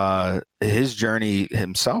then his journey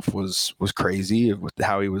himself was crazy with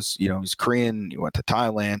how he was, he's Korean. He went to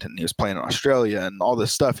Thailand and he was playing in Australia and all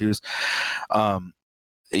this stuff. He was,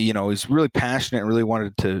 he's really passionate and really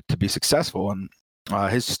wanted to be successful. And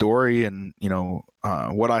his story and,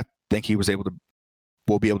 what I think he will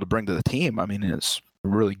be able to bring to the team, I mean, is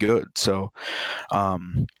really good. So,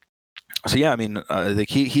 yeah, I mean, I think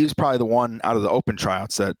he's probably the one out of the open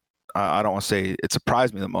tryouts that I don't want to say it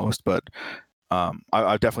surprised me the most, but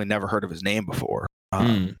I've definitely never heard of his name before.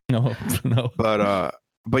 No. But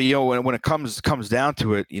when it comes down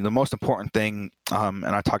to it, the most important thing, and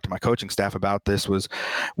I talked to my coaching staff about this, was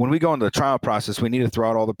when we go into the trial process, we need to throw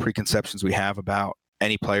out all the preconceptions we have about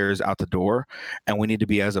any players out the door, and we need to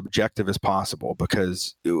be as objective as possible,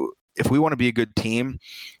 because if we want to be a good team,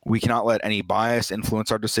 we cannot let any bias influence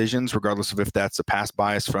our decisions, regardless of if that's a past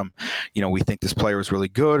bias from, we think this player is really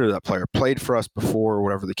good or that player played for us before, or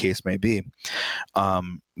whatever the case may be.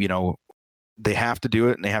 They have to do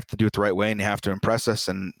it, and they have to do it the right way, and they have to impress us,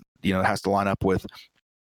 and it has to line up with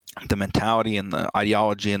the mentality and the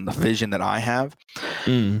ideology and the vision that I have.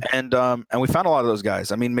 And we found a lot of those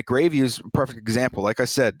guys. I mean, McGravy is a perfect example. Like I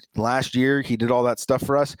said, last year he did all that stuff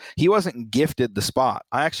for us. He wasn't gifted the spot.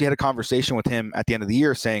 I actually had a conversation with him at the end of the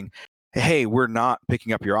year saying, hey, we're not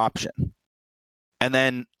picking up your option. And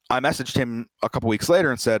then I messaged him a couple weeks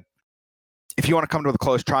later and said, if you want to come to the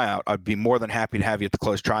closed tryout, I'd be more than happy to have you at the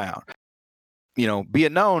closed tryout. Be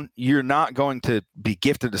it known, you're not going to be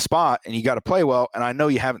gifted a spot, and you got to play well. And I know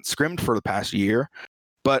you haven't scrimmed for the past year,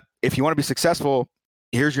 but if you want to be successful,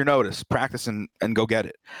 here's your notice, practice and go get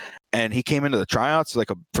it. And he came into the tryouts like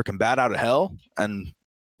a freaking bat out of hell. And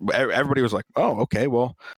everybody was like, oh, okay,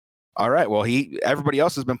 well, all right. Well, everybody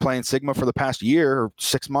else has been playing Sigma for the past year or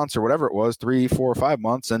 6 months or whatever it was, 3, 4, or 5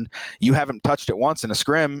 months. And you haven't touched it once in a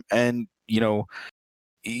scrim. And,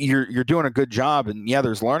 you're doing a good job, and yeah,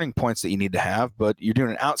 there's learning points that you need to have, but you're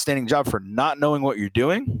doing an outstanding job for not knowing what you're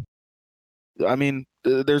doing. I mean,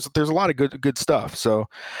 there's a lot of good stuff. So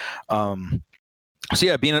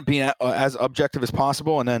yeah, being as objective as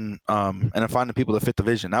possible, and then finding people that fit the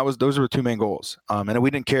vision. Those are the two main goals. And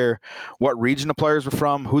we didn't care what region the players were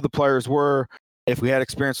from, who the players were, if we had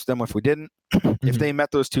experience with them, if we didn't. If they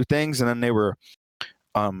met those two things, and then they were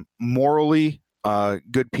morally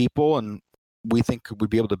good people, and we think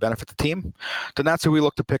would be able to benefit the team, then that's who we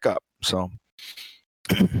look to pick up. So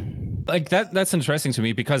like that's interesting to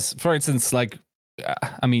me, because for instance, like,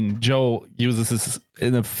 I mean, Joe uses this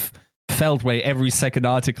in a felt way every second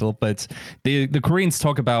article, but the Koreans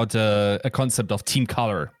talk about a concept of team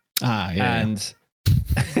color. And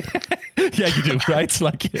yeah, you do, right?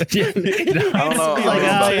 Like, I don't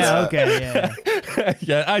know. Okay, yeah.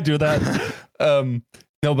 Yeah, I do that.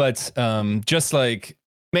 No, but just like,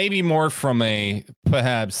 maybe more from a,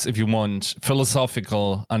 perhaps, if you want,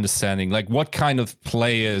 philosophical understanding, like what kind of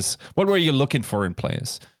players, what were you looking for in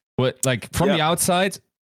players? What, like, from the outside,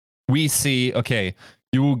 we see, okay,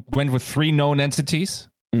 you went with 3 known entities,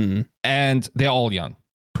 and they're all young,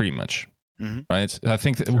 pretty much, right? I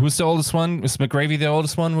think, who's the oldest one? Was McGravy the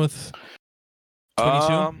oldest one with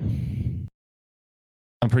 22?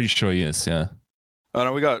 I'm pretty sure he is, yeah. Oh,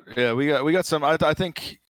 no, we got some, I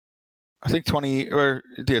think 20 or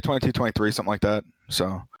 22, 23, something like that.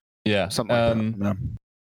 So yeah, something like that.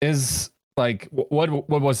 Yeah. Is like, what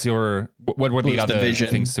was your, what were the other vision,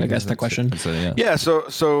 things? I guess the question.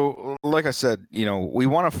 So like I said, we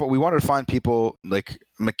wanted to find people like,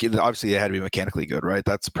 obviously they had to be mechanically good, right?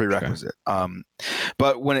 That's a prerequisite. Okay.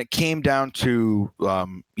 But when it came down to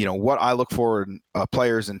what I look for in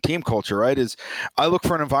players and team culture, right, is I look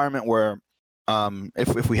for an environment where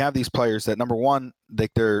if we have these players that, number one,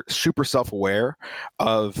 they're super self-aware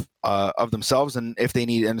of themselves, and if they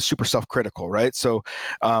need, and super self-critical, right? So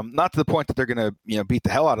not to the point that they're going to beat the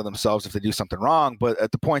hell out of themselves if they do something wrong, but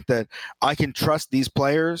at the point that I can trust these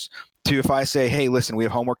players to, if I say, hey, listen, we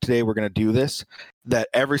have homework today, we're going to do this, that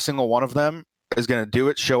every single one of them is going to do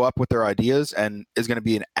it, show up with their ideas, and is going to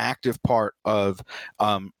be an active part of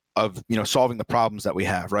solving the problems that we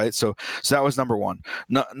have, right? So that was number one.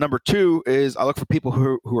 Number two is I look for people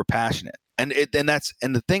who are passionate, and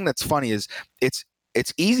the thing that's funny is it's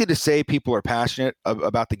easy to say people are passionate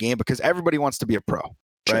about the game because everybody wants to be a pro,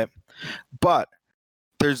 right? But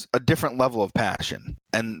there's a different level of passion,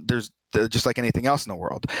 and there's just like anything else in the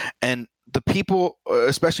world. And the people,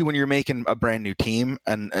 especially when you're making a brand new team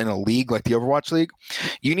and in a league like the Overwatch League,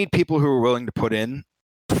 you need people who are willing to put in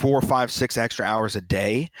 4, 5, 6 extra hours a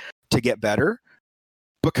day to get better,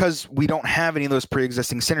 because we don't have any of those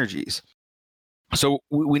pre-existing synergies. So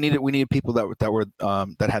we needed people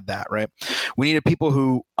that had that, right. We needed people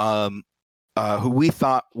who we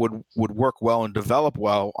thought would work well and develop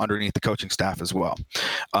well underneath the coaching staff as well.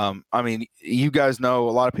 I mean, you guys know,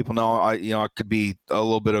 a lot of people know, I could be a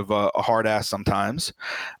little bit of a hard ass sometimes,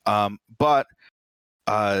 but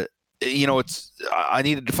I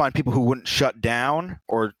needed to find people who wouldn't shut down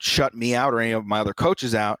or shut me out or any of my other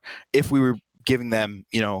coaches out if we were giving them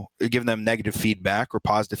negative feedback or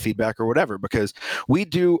positive feedback or whatever, because we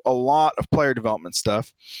do a lot of player development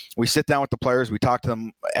stuff. We sit down with the players, we talk to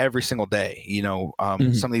them every single day. Some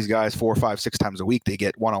of these guys 4, 5, 6 times a week, they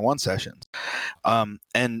get one-on-one sessions.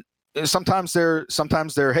 And sometimes they're,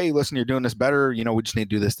 hey, listen, you're doing this better. We just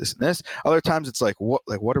need to do this, this, and this. Other times it's like,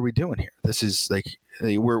 what are we doing here? This is like,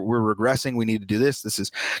 we're regressing. We need to do this. This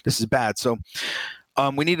is bad. So,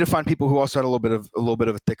 we needed to find people who also had a little bit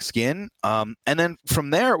of a thick skin, and then from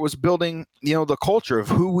there it was building, the culture of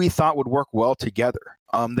who we thought would work well together.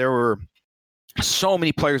 There were so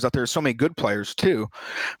many players out there, so many good players too,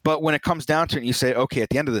 but when it comes down to it, and you say, okay, at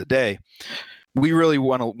the end of the day, we really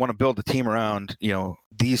want to build a team around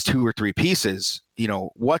these 2 or 3 pieces.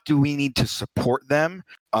 What do we need to support them,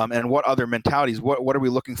 and what other mentalities? What are we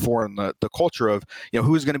looking for in the culture of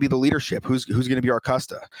who's going to be the leadership? Who's going to be our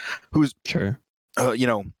Custa? Who's sure. Who's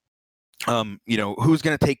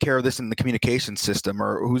going to take care of this in the communication system,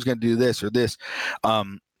 or who's going to do this or this?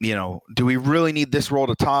 Do we really need this role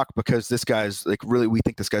to talk because this guy's we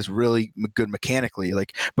think this guy's really good mechanically,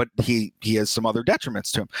 but he has some other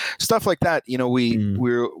detriments to him, stuff like that.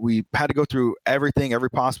 We had to go through every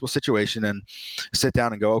possible situation and sit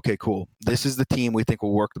down and go, okay, cool. This is the team we think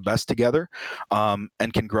will work the best together,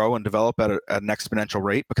 and can grow and develop at an exponential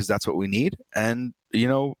rate, because that's what we need. And,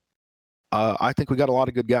 I think we got a lot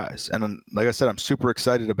of good guys, and like I said, I'm super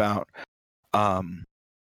excited about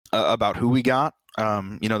who we got.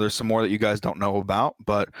 There's some more that you guys don't know about,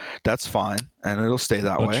 but that's fine, and it'll stay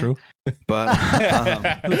that way. True. But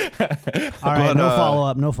all right,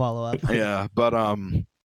 no follow up. Yeah, but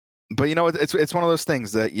it's one of those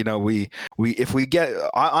things that we if we get,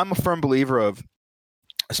 I'm a firm believer of,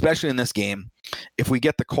 especially in this game, if we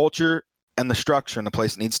get the culture and the structure in the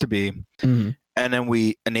place it needs to be. Mm-hmm. And then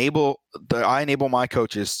I enable my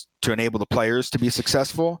coaches to enable the players to be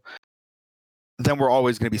successful, then we're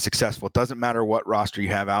always going to be successful. It doesn't matter what roster you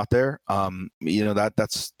have out there.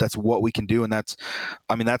 That's what we can do. And that's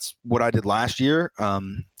what I did last year.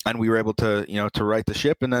 And we were able to right the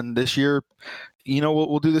ship. And then this year,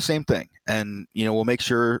 we'll do the same thing. And, we'll make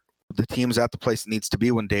sure the team's at the place it needs to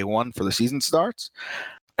be when day one for the season starts.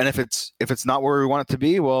 And if it's not where we want it to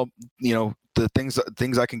be, well, the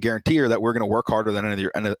things I can guarantee are that we're going to work harder than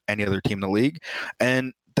any other team in the league,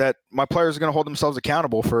 and that my players are going to hold themselves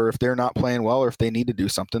accountable for if they're not playing well or if they need to do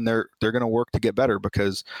something. They're going to work to get better,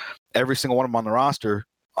 because every single one of them on the roster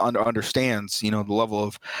understands the level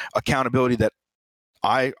of accountability that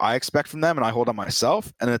I expect from them and I hold on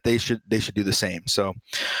myself, and that they should do the same. So,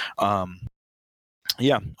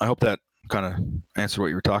 yeah, I hope that kind of answered what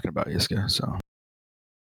you were talking about, Yiska. So,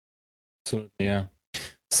 absolutely, yeah.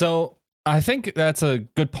 So I think that's a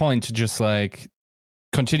good point to just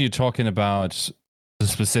continue talking about the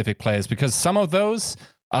specific players, because some of those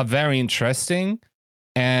are very interesting,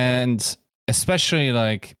 and especially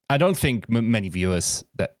I don't think many viewers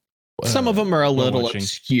that some of them are a little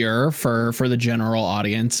obscure for the general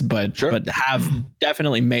audience, but have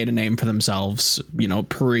definitely made a name for themselves,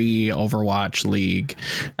 pre Overwatch League,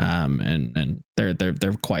 and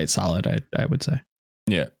they're quite solid, I would say.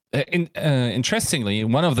 Yeah. Interestingly,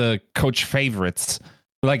 one of the coach favorites,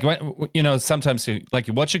 sometimes you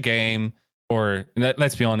watch a game, or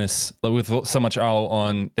let's be honest, with so much RO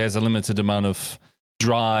on, there's a limited amount of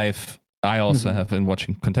drive. I also have been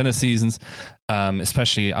watching contender seasons,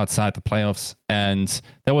 especially outside the playoffs, and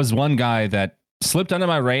there was one guy that slipped under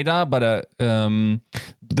my radar, but the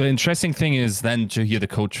interesting thing is then to hear the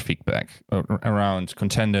coach feedback around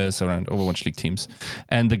contenders, around Overwatch League teams.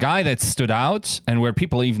 And the guy that stood out, and where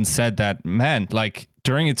people even said that, man,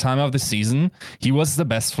 during a time of the season, he was the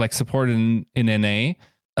best flex support in NA,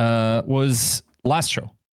 was Lastro.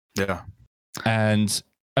 Yeah. And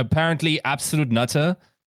apparently absolute nutter,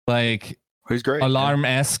 he's great.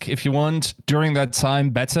 Alarm-esque, if you want, during that time,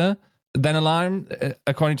 better than Alarm,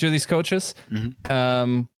 according to these coaches.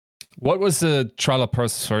 Mm-hmm. What was the trial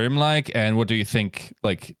process for him like, and what do you think?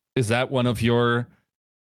 Is that one of your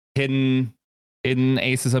hidden hidden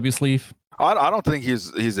aces up your sleeve? I don't think he's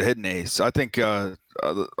a hidden ace. I think I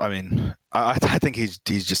think he's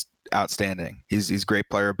just outstanding. He's a great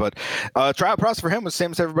player, but tryout process for him was the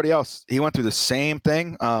same as everybody else. He went through the same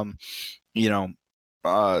thing. Like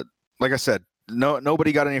I said,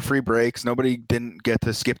 nobody got any free breaks. Nobody didn't get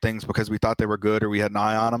to skip things because we thought they were good or we had an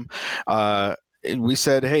eye on them. And we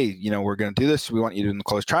said, hey, we're going to do this. We want you to do the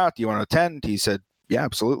closed tryout. Do you want to attend? He said, yeah,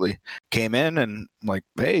 absolutely. Came in and like,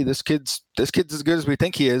 hey, this kid's as good as we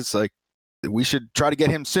think he is. Like, we should try to get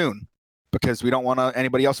him soon because we don't want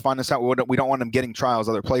anybody else find this out. We don't want him getting trials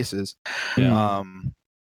other places. Yeah.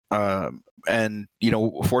 And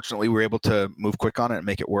fortunately we were able to move quick on it and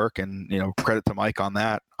make it work. And credit to Mike on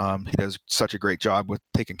that. He does such a great job with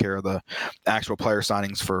taking care of the actual player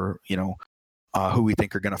signings for who we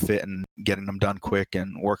think are going to fit and getting them done quick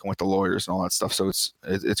and working with the lawyers and all that stuff. So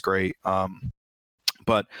it's great.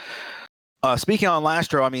 But speaking on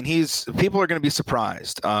Lastro, I mean, people are going to be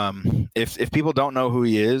surprised. If people don't know who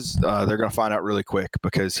he is, they're going to find out really quick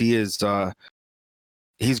because he's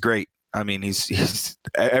great. I mean, he's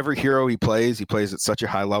every hero he plays at such a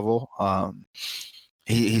high level.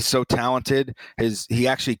 He's so talented. He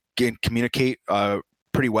actually can communicate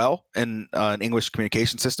pretty well in an English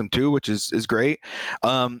communication system too, which is great.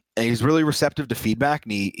 And he's really receptive to feedback,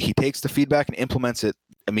 and he takes the feedback and implements it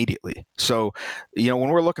immediately. So, when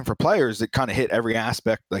we're looking for players that kind of hit every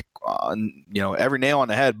aspect, like every nail on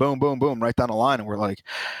the head, boom, boom, boom, right down the line, and we're like,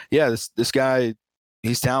 yeah, this guy,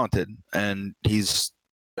 he's talented, and he's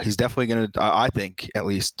definitely going to, I think at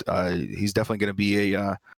least, he's definitely going to be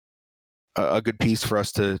a good piece for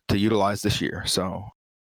us to utilize this year. So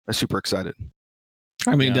I'm super excited.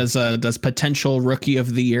 I mean, does potential rookie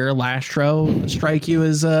of the year Lastro strike you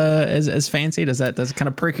as fancy? Does it kind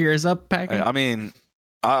of prick yours up, Pack? I mean,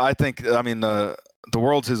 I think the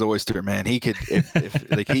world's his oyster, man. He could,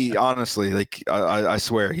 if like he honestly, like I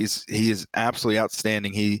swear, he is absolutely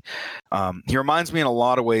outstanding. He reminds me in a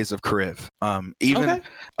lot of ways of Kriv. Even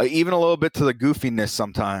a little bit to the goofiness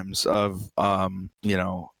sometimes of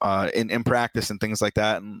in practice and things like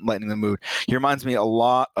that, and lightening the mood. He reminds me a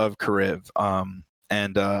lot of Kriv.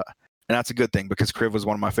 And that's a good thing because Kriv was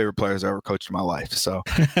one of my favorite players I ever coached in my life. So,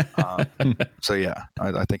 yeah,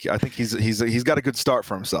 I think he's got a good start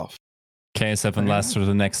for himself. KSF and Lastro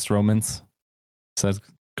the next Romans. So that's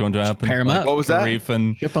going to happen. Pair him up. What was that?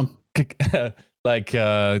 Ship them. Like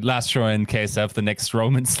Lastro and KSF the next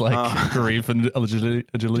Romans, like Garif and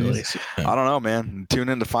Agility. I don't know, man. Tune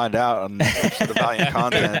in to find out on the Valiant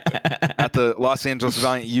content at the Los Angeles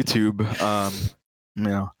Valiant YouTube.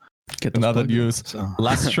 Get another news. So.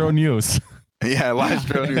 Lastro news. Yeah,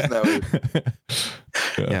 Lastro news network.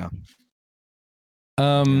 Yeah.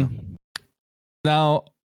 Now,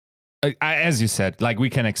 as you said, like we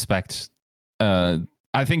can expect.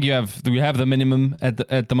 I think we have the minimum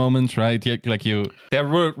at the moment, right? There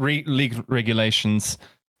were league regulations.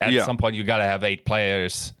 At some point, you got to have 8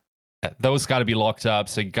 players. Those got to be locked up,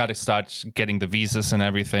 so you got to start getting the visas and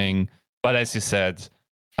everything. But as you said,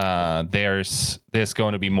 there's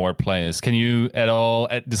going to be more players. Can you at all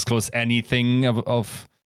disclose anything of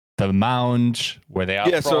the amount, where they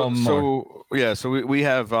are from? So we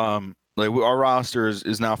have our roster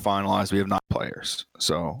is now finalized. We have 9 players.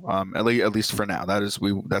 So at least for now, that's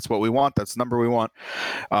what we want. That's the number we want.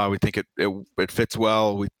 We think it fits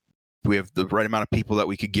well. We have the right amount of people that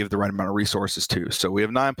we could give the right amount of resources to. So we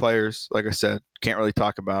have 9 players. Like I said, can't really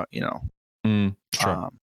talk about sure.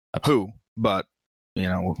 Who, but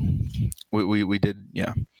we did,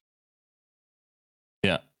 yeah.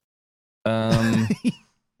 I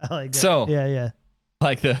like that. So yeah.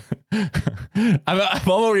 Like I'm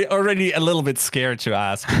already a little bit scared to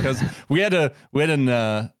ask because we had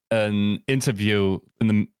an interview in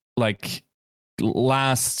the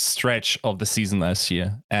last stretch of the season last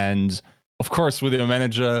year, and of course with your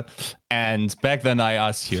manager. And back then I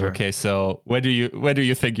asked you, Sure. Okay, so where do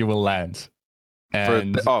you think you will land?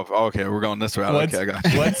 And okay, we're going this route. Okay, I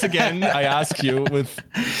got you. Once again, I ask you with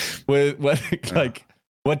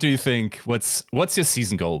what do you think? What's your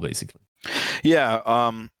season goal basically?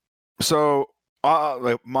 Yeah. So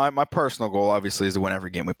my personal goal obviously is to win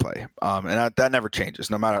every game we play. And that never changes,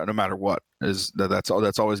 no matter what. That's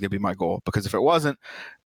always going to be my goal, because if it wasn't,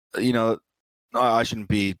 I shouldn't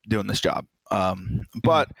be doing this job.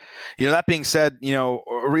 But that being said,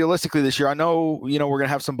 realistically this year, I know, we're going to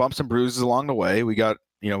have some bumps and bruises along the way. We got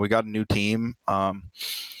a new team, a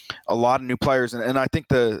lot of new players. And I think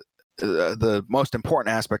the most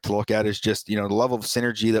important aspect to look at is just, the level of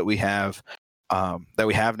synergy that we have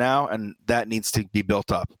now, and that needs to be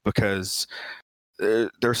built up, because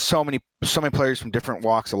there's so many players from different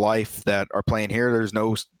walks of life that are playing here. There's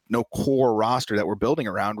no core roster that we're building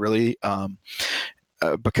around really,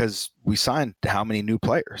 because we signed how many new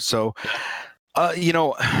players. So,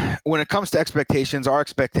 when it comes to expectations, our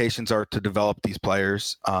expectations are to develop these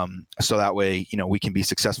players, so that way, we can be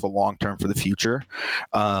successful long term for the future.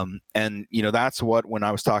 And that's what, when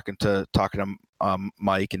I was talking to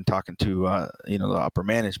Mike and talking to the upper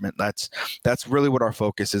management, that's really what our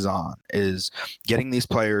focus is on, is getting these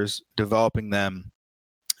players, developing them,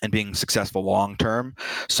 and being successful long term.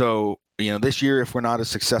 So this year, if we're not as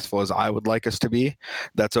successful as I would like us to be,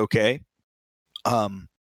 that's okay.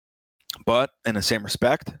 But in the same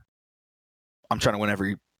respect, I'm trying to win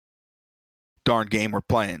every darn game we're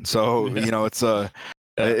playing. So it's one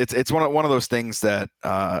of those things that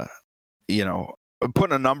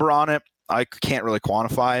putting a number on it, I can't really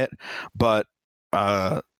quantify it, but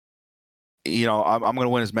I'm going to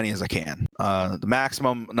win as many as I can. The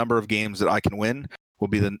maximum number of games that I can win will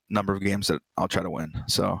be the number of games that I'll try to win.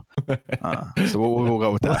 So we'll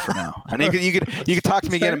go with that for now. And you could talk to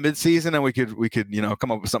me again in mid-season, and we could come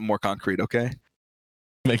up with something more concrete. Okay.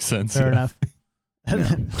 Makes sense. Fair enough.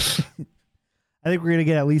 Yeah. I think we're gonna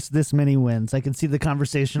get at least this many wins. I can see the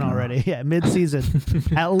conversation already. Yeah, mid-season,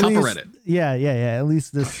 at least. Yeah. At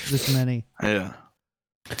least this many. Yeah,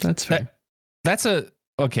 that's fair.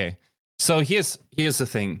 Okay. So here's the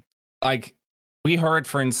thing. Like, we heard,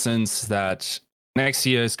 for instance, that next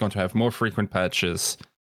year is going to have more frequent patches.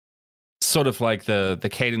 Sort of like the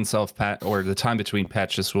cadence of or the time between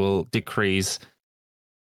patches will decrease.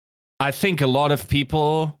 I think a lot of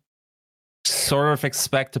people sort of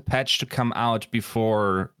expect a patch to come out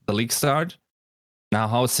before the league start. Now,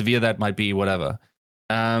 how severe that might be, whatever.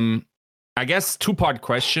 I guess 2-part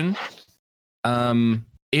question.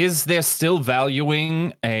 Is there still value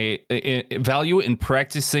in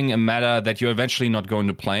practicing a meta that you're eventually not going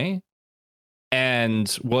to play? And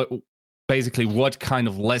what kind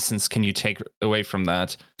of lessons can you take away from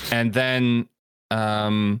that? And then,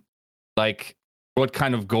 what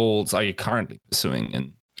kind of goals are you currently pursuing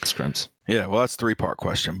in scrims? Yeah, well, that's a 3-part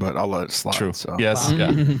question, but I'll let it slide. True. So. Yes.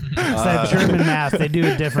 Yeah. It's that German math. They do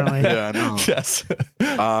it differently. Yeah, I know.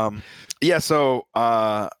 Yes. So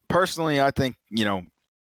personally, I think,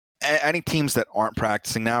 any teams that aren't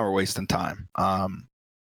practicing now are wasting time.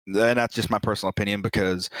 And that's just my personal opinion,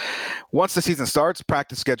 because once the season starts,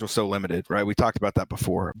 practice schedule is so limited, right? We talked about that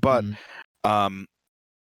before, but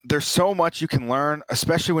there's so much you can learn,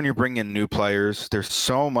 especially when you're bringing in new players. There's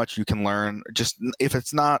so much you can learn, just if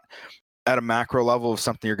it's not at a macro level of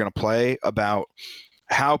something you're going to play, about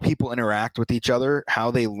how people interact with each other,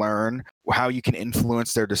 how they learn, how you can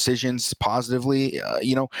influence their decisions positively.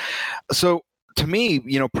 So to me,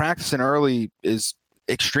 practicing early is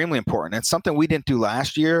extremely important. It's something we didn't do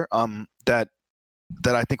last year, that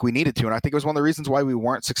I think we needed to, and I think it was one of the reasons why we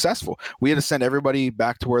weren't successful. We had to send everybody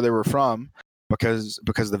back to where they were from because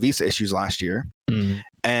of the visa issues last year,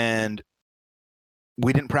 and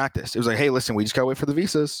we didn't practice. It was like, hey, listen, we just gotta wait for the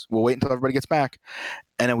visas. We'll wait until everybody gets back,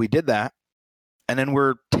 and then we did that, and then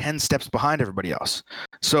we're 10 steps behind everybody else.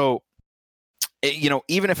 So,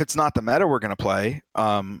 even if it's not the meta we're gonna play,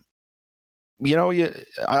 I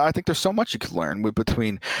think there's so much you could learn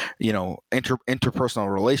between,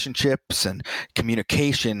 interpersonal relationships and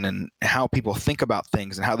communication, and how people think about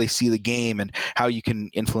things and how they see the game, and how you can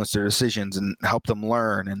influence their decisions and help them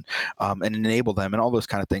learn and enable them and all those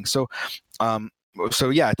kind of things. So,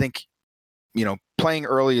 yeah, I think, playing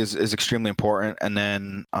early is extremely important. And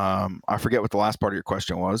then I forget what the last part of your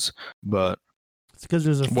question was, but it's because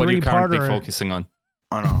there's a 3-parter. What are you currently focusing on?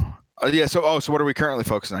 I don't know. So what are we currently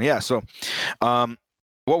focusing on? Yeah. So,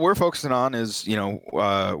 what we're focusing on is,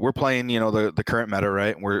 we're playing, the current meta,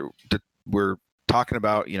 right? We're talking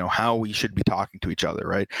about, how we should be talking to each other,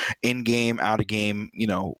 right? In game, out of game,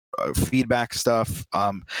 feedback stuff.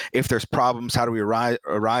 If there's problems, how do we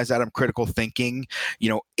arise at them? Critical thinking.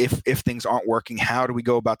 If things aren't working, how do we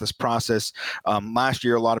go about this process? Last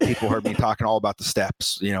year, a lot of people heard me talking all about the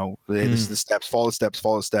steps. This is the steps. Follow the steps.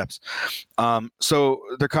 Follow the steps. So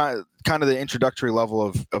they're kind of the introductory level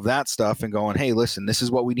of that stuff, and going, hey, listen, this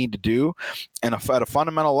is what we need to do. And at a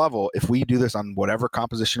fundamental level, if we do this on whatever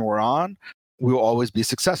composition we're on, we will always be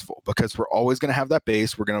successful, because we're always going to have that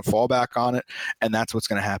base. We're going to fall back on it, and that's what's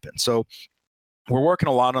going to happen. So we're working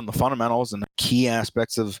a lot on the fundamentals and the key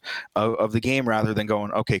aspects of the game, rather than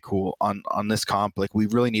going, okay, cool, on this comp, like, we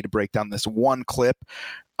really need to break down this one clip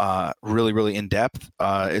really, really in depth.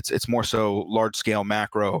 It's more so large scale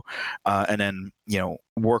macro, and then,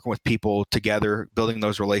 working with people together, building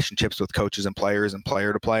those relationships with coaches and players and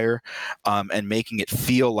player to player, and making it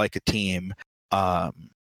feel like a team.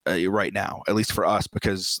 right now, at least for us,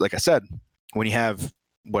 because like I said, when you have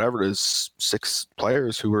whatever it is, 6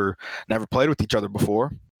 players who were never played with each other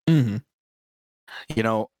before, Mm-hmm. you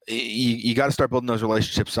know, you got to start building those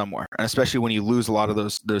relationships somewhere, and especially when you lose a lot of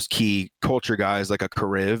those key culture guys like a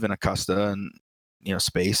Kariv and a Custa and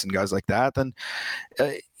Space and guys like that, then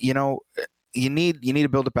you need to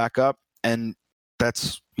build it back up, and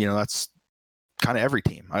that's kind of every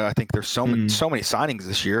team. I think there's so many signings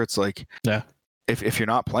this year. It's like, yeah, if you're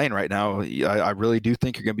not playing right now, I really do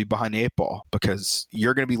think you're going to be behind the 8 ball, because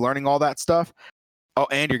you're going to be learning all that stuff. Oh,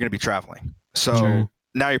 and you're going to be traveling. So. Sure.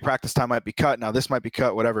 Now your practice time might be cut. Now this might be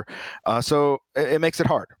cut, whatever. So it makes it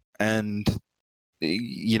hard. And,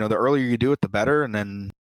 the earlier you do it, the better. And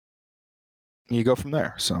then you go from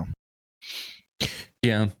there. So.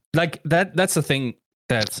 Yeah. Like that's the thing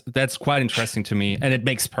that's quite interesting to me. And it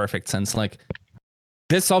makes perfect sense. Like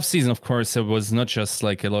this offseason, of course, it was not just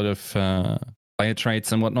like a lot of player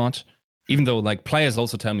trades and whatnot. Even though like players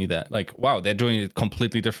also tell me that, like, wow, they're doing it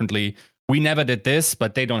completely differently. We never did this,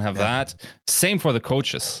 but they don't have that. Same for the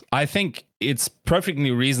coaches. I think it's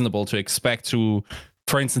perfectly reasonable to expect to,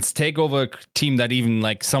 for instance, take over a team that even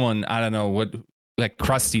like someone, I don't know, what, like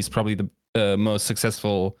Krusty's probably the most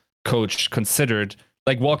successful coach considered,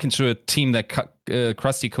 like walk into a team that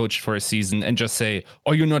Krusty coached for a season and just say,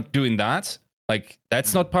 oh, you're not doing that? Like,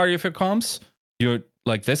 that's not part of your comms? You're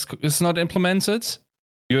like, this is not implemented?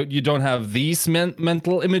 You don't have these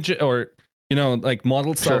mental images or... like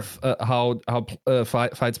models of how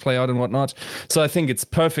fights play out and whatnot. So I think it's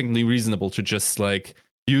perfectly reasonable to just like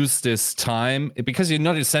use this time, because you're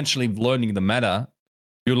not essentially learning the meta.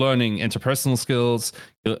 You're learning interpersonal skills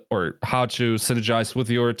or how to synergize with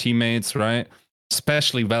your teammates, right?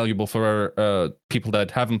 Especially valuable for people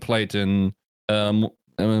that haven't played in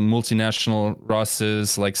multinational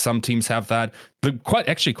rosters. Like some teams have that. But quite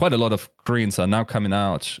a lot of Koreans are now coming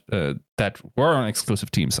out that were on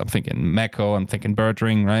exclusive teams. I'm thinking Meko, I'm thinking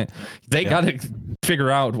Birdring, right? They got to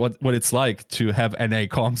figure out what it's like to have NA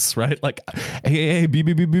comms, right? Like hey,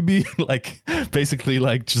 B, like basically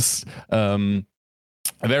like just a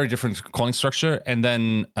very different calling structure. And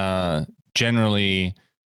then generally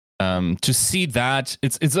to see that,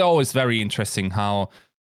 it's always very interesting how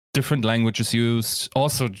different languages used,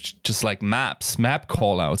 also just like map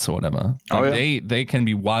callouts or whatever. They can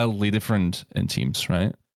be wildly different in teams,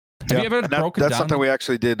 right? Have you ever broken that's down? Something we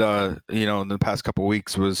actually did, in the past couple of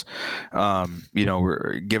weeks was,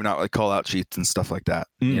 we're giving out like call out sheets and stuff like that.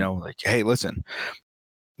 Like, hey, listen,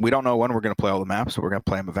 we don't know when we're going to play all the maps, but we're going to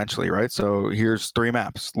play them eventually, right? So here's 3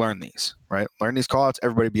 maps. Learn these, right? Learn these call outs.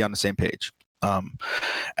 Everybody be on the same page.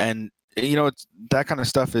 And it's, that kind of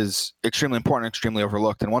stuff is extremely important, extremely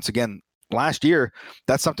overlooked. And once again, last year,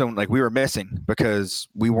 that's something like we were missing because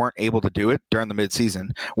we weren't able to do it during the midseason.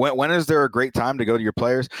 When is there a great time to go to your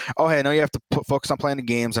players? Oh, hey, I know you have to focus on playing the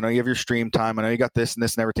games. I know you have your stream time. I know you got this and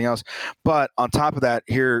this and everything else. But on top of that,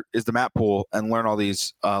 here is the map pool, and learn all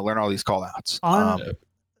these call outs.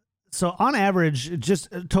 So on average, just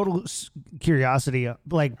total curiosity,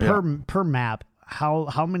 like per map,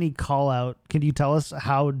 how many call out? Can you tell us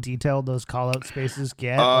how detailed those call out spaces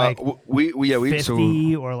get? Like we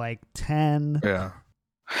 50 or like 10?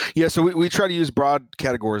 Yeah. So we try to use broad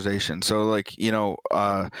categorization. So like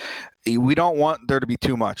we don't want there to be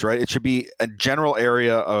too much, right? It should be a general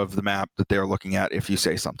area of the map that they're looking at if you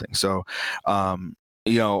say something. So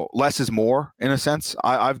less is more in a sense.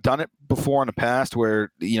 I've done it before in the past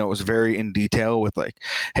where it was very in detail with like,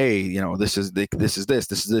 hey, this is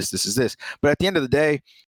this. But at the end of the day,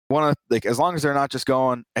 as long as they're not just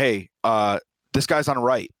going, hey, this guy's on the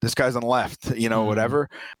right, this guy's on the left, whatever.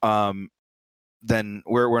 Then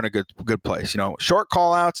we're in a good place. Short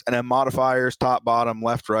call outs and then modifiers, top, bottom,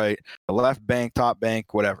 left, right, the left bank, top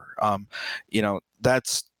bank, whatever.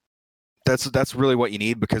 That's really what you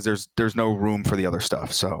need, because there's no room for the other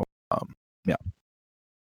stuff. So yeah.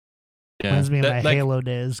 Reminds me of my Halo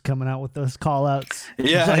days, coming out with those call outs.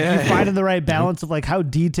 You're finding the right balance of like how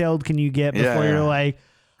detailed can you get before you're like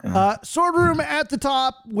sword room at the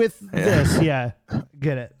top with this. Yeah.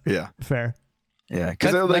 Get it. Yeah. Fair. Yeah.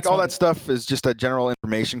 Because like all that stuff is just that general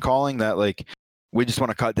information calling that like we just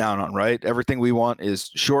want to cut down on, right? Everything we want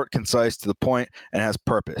is short, concise, to the point, and has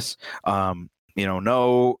purpose.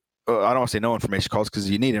 No, I don't want to say no information calls, because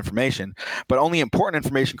you need information, but only important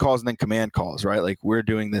information calls and then command calls, right? Like, we're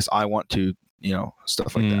doing this, I want to,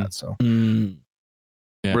 stuff like that. So really,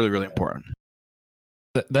 really important.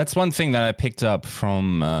 That's one thing that I picked up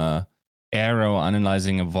from Arrow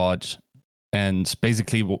analyzing a VOD, and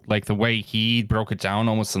basically like the way he broke it down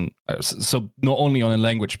almost so not only on a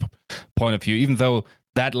language point of view, even though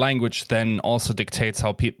that language then also dictates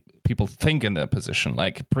how people think in their position,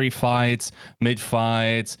 like pre-fights,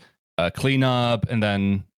 mid-fights, cleanup, and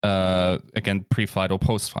then again pre-fight or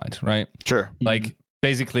post-fight, right? Sure. Like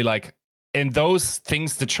basically, like, and those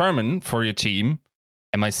things determine for your team,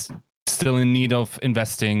 am I still in need of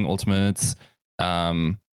investing ultimates?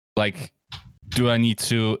 Like, do I need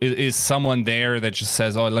to? Is someone there that just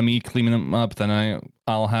says, "Oh, let me clean them up, then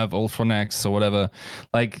I'll have all for next," or whatever?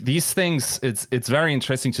 Like these things, it's very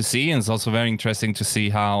interesting to see, and it's also very interesting to see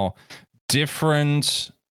how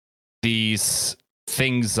different these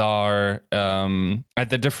things are at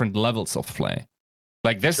the different levels of play.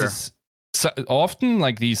 Like this is so often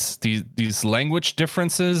like these language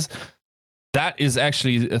differences. That is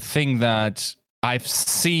actually a thing that I've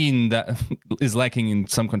seen that is lacking in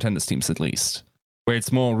some contenders teams, at least, where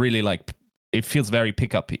it's more really like it feels very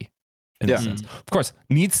pick-uppy in a sense. Of course,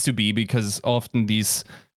 needs to be, because often these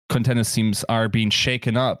contenders teams are being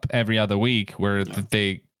shaken up every other week, where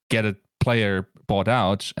they get a player bought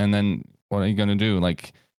out, and then what are you going to do?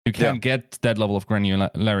 Like you can't get that level of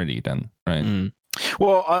granularity then, right?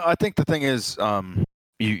 Well, I think the thing is,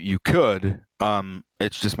 you could.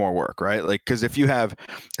 It's just more work, right? Like, because if you have,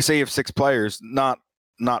 say, you have 6 players, not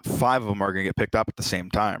 5 of them are going to get picked up at the same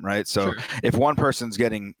time, right? So if one person's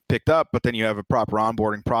getting picked up, but then you have a proper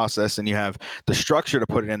onboarding process and you have the structure to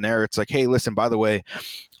put it in there, it's like, hey, listen, by the way,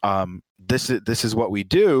 this is what we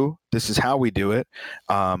do. This is how we do it.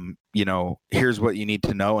 You know, here's what you need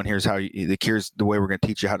to know, and here's how here's the way we're going to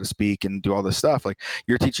teach you how to speak and do all this stuff. Like,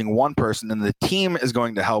 you're teaching one person, and the team is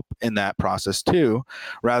going to help in that process too,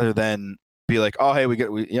 rather than be like, oh, hey, we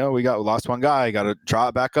lost one guy, got to draw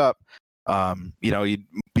it back up. You know, you'd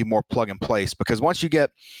be more plug and place, because once you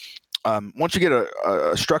get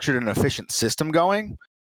a structured and efficient system going,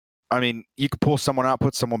 I mean, you could pull someone out,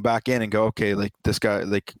 put someone back in, and go, okay, like this guy,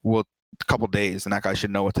 like, well, a couple days, and that guy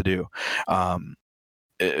should know what to do,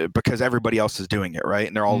 because everybody else is doing it, right?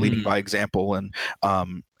 And they're all leading by example. And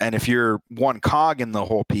if you're one cog in the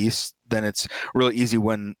whole piece, then it's really easy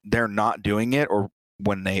when they're not doing it, or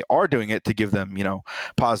when they are doing it, to give them, you know,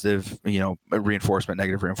 positive, you know, reinforcement,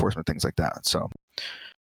 negative reinforcement, things like that. So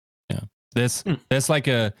yeah, there's like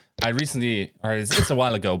it's a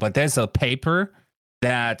while ago, but there's a paper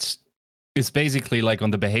that is basically like on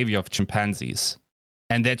the behavior of chimpanzees,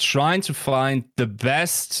 and they're trying to find the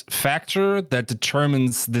best factor that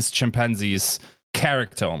determines this chimpanzee's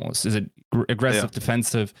character. Almost, is it aggressive,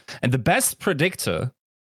 defensive? And the best predictor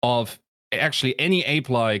of actually any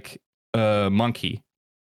ape-like monkey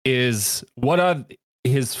is what are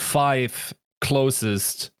his 5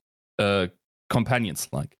 closest companions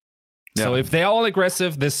like. So if they're all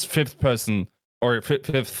aggressive, this 5th person or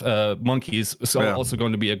fifth monkey is also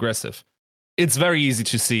going to be aggressive. It's very easy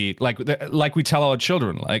to see, like we tell our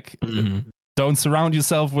children, like, don't surround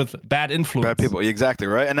yourself with bad influence. Bad people, exactly,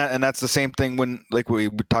 right? And that's the same thing when, like we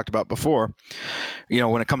talked about before, you know,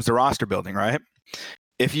 when it comes to roster building, right?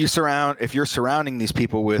 If you're surrounding these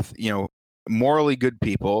people with, you know, morally good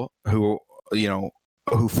people who, you know,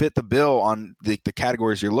 who fit the bill on the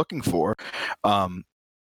categories you're looking for,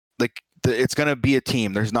 it's going to be a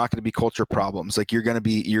team. There's not going to be culture problems. Like, you're going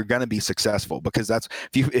to be successful, because that's,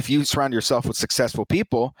 if you surround yourself with successful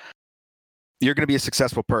people, you're going to be a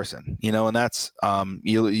successful person, you know. And that's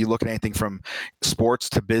you look at anything from sports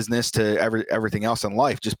to business to everything else in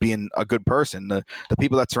life, just being a good person. The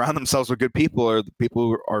people that surround themselves with good people are the people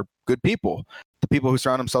who are good people. The people who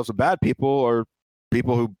surround themselves with bad people are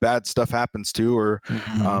people who bad stuff happens to, or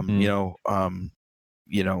you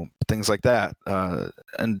know, things like that.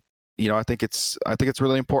 And you know, I think it's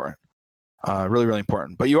really important, really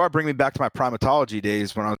important. But you are bringing me back to my primatology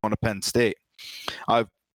days when I was going to Penn State. I've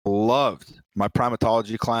loved my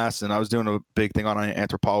primatology class, and I was doing a big thing on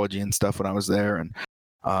anthropology and stuff when I was there, and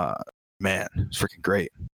man, it's freaking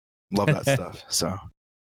great. Love that stuff. So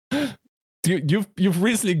you've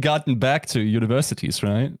recently gotten back to universities,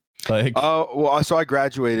 right? Like, well, so I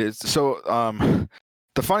graduated. So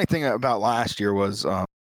the funny thing about last year was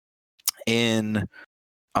in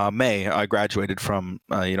May, I graduated from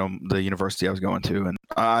you know, the university I was going to, and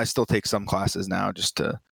I still take some classes now just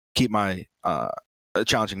to keep my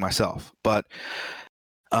challenging myself. But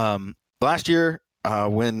last year,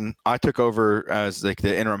 when I took over as like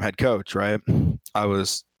the interim head coach, right? I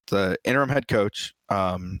was the interim head coach,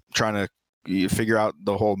 trying to figure out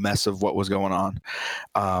the whole mess of what was going on.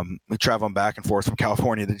 We traveling back and forth from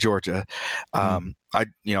California to Georgia.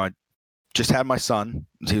 I just had my son.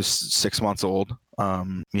 He was 6 months old.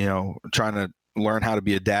 You know, trying to learn how to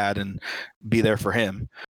be a dad and be there for him.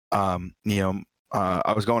 You know,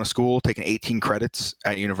 I was going to school, taking 18 credits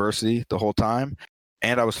at university the whole time,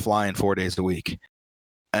 and I was flying 4 days a week.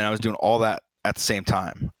 And I was doing all that at the same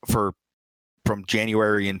time from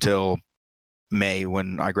January until May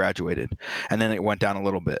when I graduated, and then it went down a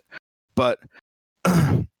little bit. But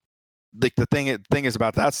like the thing is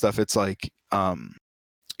about that stuff, it's like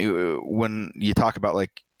when you talk about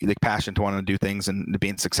like passion to want to do things and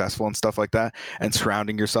being successful and stuff like that, and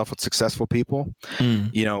surrounding yourself with successful people,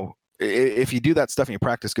 you know, if you do that stuff and you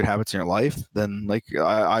practice good habits in your life, then like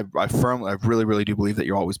I really do believe that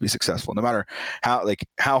you'll always be successful, no matter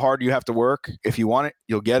how hard you have to work. If you want it,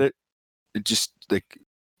 you'll get it. Just like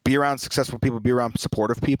be around successful people, be around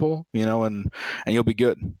supportive people, you know, and you'll be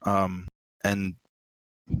good. And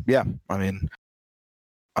yeah, I mean,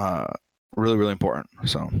 really, really important.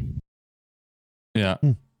 So yeah,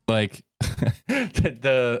 like wait,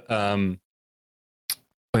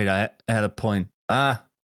 I had a point.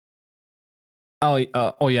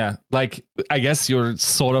 Oh yeah, like I guess you're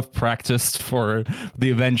sort of practiced for the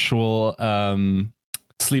eventual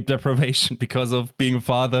sleep deprivation because of being a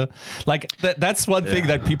father. Like that's one thing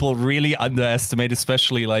that people really underestimate,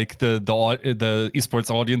 especially like the esports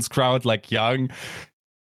audience crowd, like young.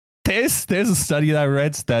 There's a study that I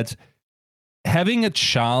read that having a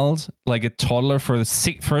child, like a toddler, for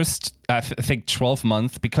the first, I think 12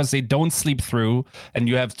 months, because they don't sleep through and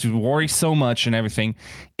you have to worry so much and everything,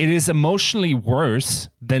 it is emotionally worse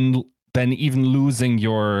than even losing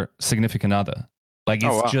your significant other. Like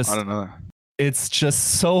it's just, I don't know. It's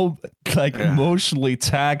just so like emotionally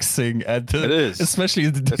taxing, and it is, especially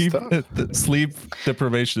the sleep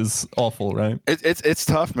deprivation is awful, right? It's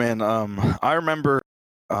tough, man. I remember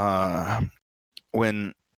when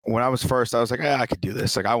I was first, I was like, I could do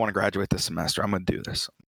this. Like, I want to graduate this semester. I'm going to do this.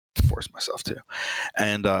 Force myself to.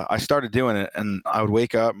 And I started doing it, and I would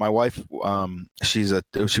wake up. My wife, she was a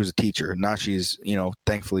teacher. Now she's, you know,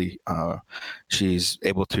 thankfully, she's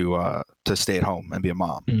able to stay at home and be a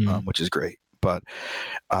mom, which is great. But,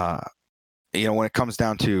 you know, when it comes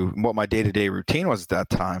down to what my day-to-day routine was at that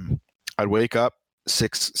time, I'd wake up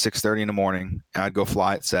 6:30 in the morning, and I'd go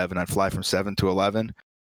fly at 7. I'd fly from 7 to 11.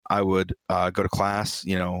 I would go to class.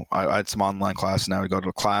 You know, I had some online class, and I would go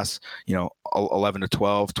to class, you know, 11 to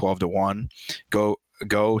 12, 12 to 1, go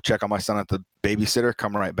check on my son at the babysitter,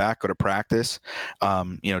 come right back, go to practice,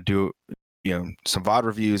 you know, do, you know, some VOD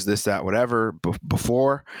reviews, this, that, whatever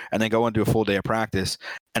before, and then go and do a full day of practice.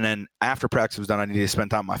 And then after practice was done, I needed to spend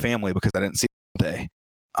time with my family because I didn't see them all day.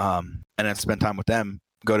 And then spend time with them,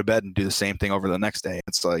 go to bed, and do the same thing over the next day.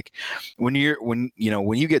 It's like when you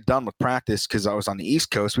get done with practice, because I was on the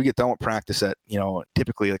East Coast, we get done with practice at, you know,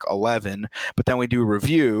 typically like 11, but then we do a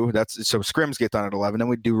review. So scrims get done at 11, then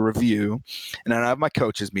we do a review, and then I have my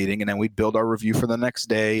coaches meeting, and then we build our review for the next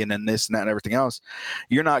day, and then this and that and everything else.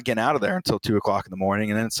 You're not getting out of there until 2:00 in the morning,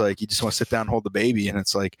 and then it's like you just want to sit down and hold the baby, and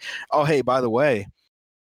it's like, oh hey, by the way,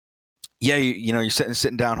 yeah, you know, you're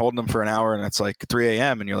sitting down holding them for an hour, and it's like 3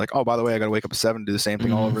 a.m. and you're like, oh, by the way, I got to wake up at 7 and do the same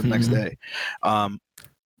thing all over the next day. But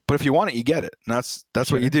if you want it, you get it. And that's sure.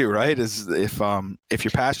 What you do, right? Is if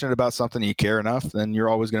you're passionate about something, you care enough, then you're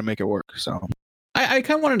always going to make it work. So I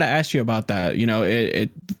kind of wanted to ask you about that. You know,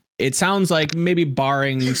 it sounds like maybe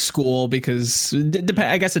barring school, because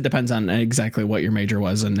I guess it depends on exactly what your major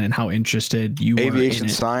was and how interested you were. Aviation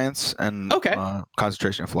science and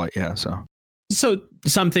concentration of flight. Yeah. So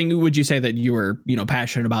something, would you say that you were, you know,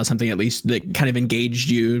 passionate about something at least that kind of engaged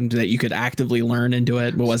you, that you could actively learn into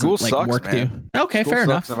it, but wasn't school like sucks, work man. to you? Okay, school fair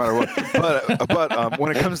sucks, enough. No matter what. But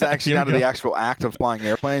when it comes to actually down to the actual act of flying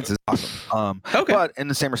airplanes, is awesome. But in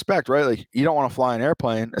the same respect, right? Like you don't want to fly an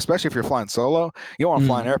airplane, especially if you're flying solo. You don't want to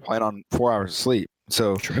fly an airplane on 4 hours of sleep.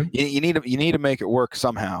 So you need to make it work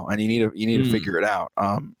somehow, and you need to figure it out.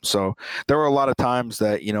 So there were a lot of times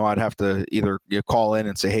that, you know, I'd have to either call in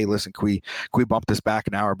and say, hey, listen, can we bump this back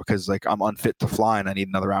an hour because like I'm unfit to fly and I need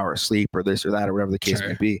another hour of sleep, or this or that, or whatever the case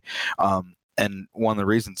may be. And one of the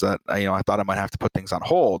reasons that I thought I might have to put things on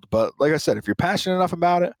hold, but like I said, if you're passionate enough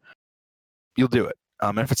about it, you'll do it.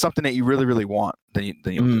 And if it's something that you really, really want, then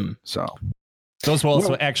you'll do it. So. Those were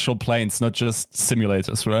also actual planes, not just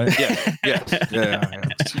simulators, right?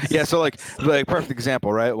 Yeah. So like perfect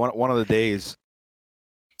example, right? One of the days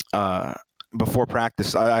before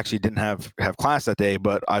practice, I actually didn't have class that day,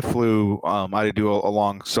 but I flew. I had to do a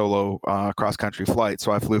long solo cross country flight,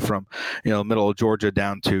 so I flew from middle of Georgia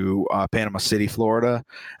down to Panama City, Florida,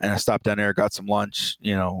 and I stopped down there, got some lunch,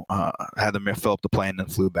 had them fill up the plane,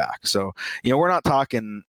 and flew back. So we're not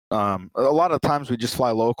talking. A lot of times we just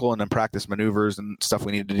fly local and then practice maneuvers and stuff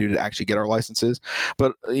we need to do to actually get our licenses.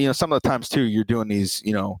 But some of the times too, you're doing these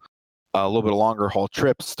a little bit longer haul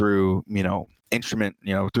trips through instrument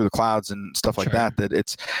through the clouds and stuff like that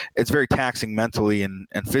it's very taxing mentally and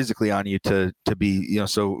physically on you to be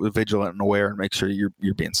so vigilant and aware and make sure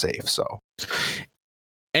you're being safe. So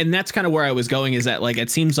And that's kind of where I was going, is that like it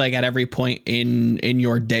seems like at every point in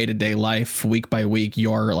your day-to-day life, week by week,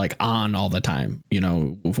 you're like on all the time, you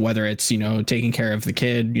know, whether it's, you know, taking care of the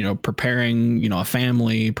kid, you know, preparing, you know, a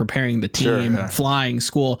family, preparing the team, flying,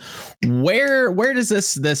 school. Where does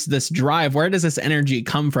this drive, where does this energy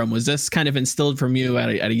come from? Was this kind of instilled from you at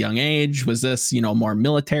a young age? Was this, you know, more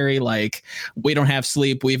military, like we don't have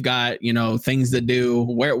sleep, we've got, you know, things to do?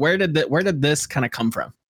 Where did this kind of come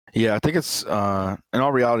from? Yeah, I think it's in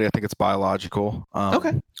all reality, I think it's biological.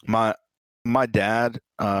 Okay. My dad,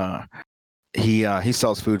 he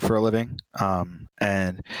sells food for a living,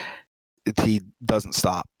 and he doesn't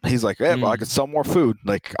stop. He's like, hey, well, I could sell more food.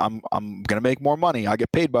 Like I'm gonna make more money. I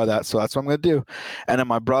get paid by that, so that's what I'm gonna do. And then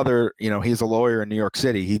my brother, you know, he's a lawyer in New York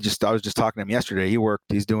City. I was just talking to him yesterday.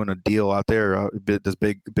 He's doing a deal out there, does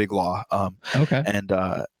big law. Okay. And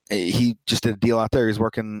he just did a deal out there. He's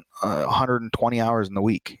working 120 hours in the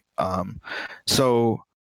week. So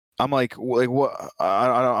I'm like what?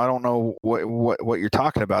 I don't know what you're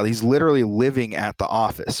talking about. He's literally living at the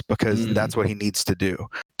office because that's what he needs to do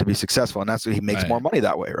to be successful, and that's what he makes more money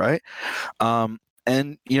that way, right?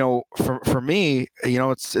 And you know, for me, you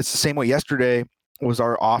know, it's the same way. Yesterday was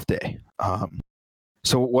our off day.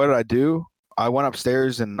 So what did I do? I went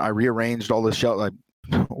upstairs and I rearranged all the shelf. I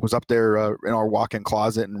was up there in our walk-in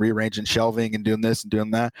closet and rearranging shelving and doing this and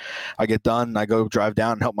doing that. I get done, I go drive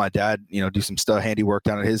down and help my dad, you know, do some stuff, handiwork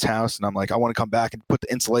down at his house. And I'm like, I want to come back and put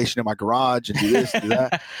the insulation in my garage and do this, do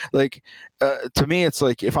that. Like, to me, it's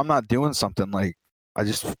like, if I'm not doing something, like, I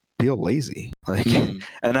just feel lazy. Like, and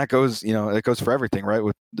that goes, you know, it goes for everything, right?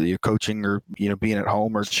 With the coaching or, you know, being at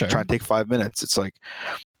home or trying to take 5 minutes. It's like,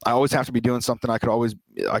 I always have to be doing something. I could always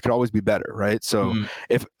be better, right? So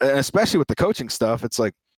especially with the coaching stuff, it's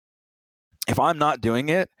like, if I'm not doing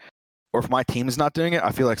it, or if my team is not doing it,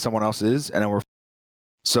 I feel like someone else is, and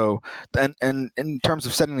and in terms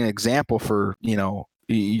of setting an example for, you know,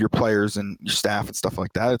 your players and your staff and stuff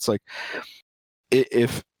like that, it's like,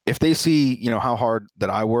 if they see, you know, how hard that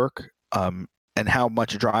I work, and how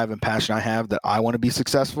much drive and passion I have that I want to be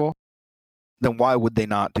successful, then why would they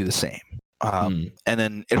not do the same? And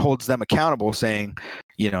then it holds them accountable, saying,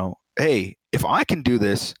 you know, hey, if I can do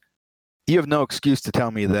this, you have no excuse to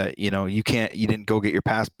tell me that, you know, you didn't go get your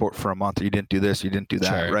passport for a month, or you didn't do this, you didn't do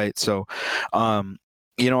that. Right. So,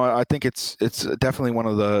 you know, I think it's definitely one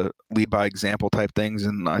of the lead by example type things.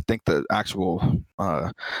 And I think the actual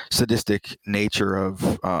sadistic nature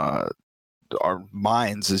of our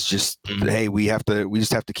minds is just, hey, we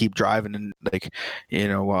just have to keep driving and, like, you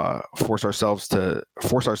know, force ourselves to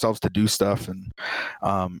do stuff. And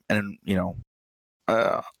you know,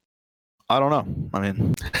 I don't know. I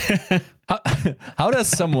mean, how does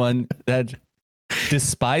someone that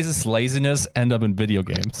despises laziness end up in video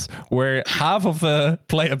games, where half of the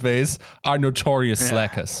player base are notorious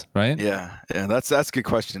slackers, right? Yeah, that's a good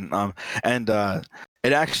question. And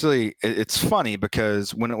it actually, it's funny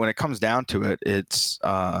because when it comes down to it, it's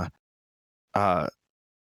the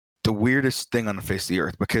weirdest thing on the face of the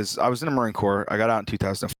earth. Because I was in the Marine Corps. I got out in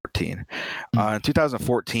 2014. In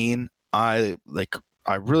 2014, I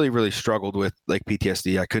really, really struggled with like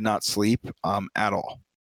PTSD. I could not sleep at all.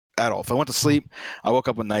 If I went to sleep, I woke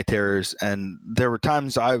up with night terrors, and there were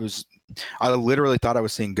times I literally thought I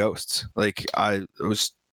was seeing ghosts. Like, I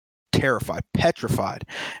was terrified, petrified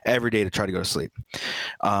every day to try to go to sleep.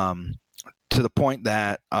 To the point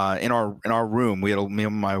that in our room, we had me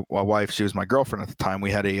and my wife, she was my girlfriend at the time.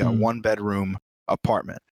 We had a 1-bedroom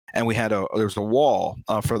apartment, and there was a wall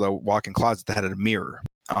for the walk-in closet that had a mirror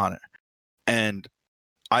on it, and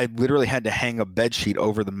I literally had to hang a bed sheet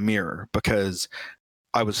over the mirror because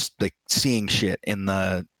I was like seeing shit in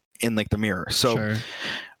the mirror. So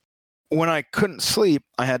when I couldn't sleep,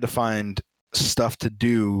 I had to find stuff to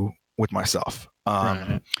do with myself.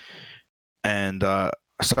 And I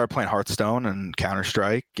started playing Hearthstone and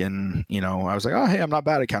Counter-Strike, and, you know, I was like, oh, hey, I'm not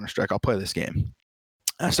bad at Counter-Strike. I'll play this game.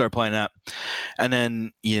 I started playing that. And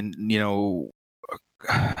then, you know,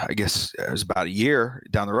 I guess it was about a year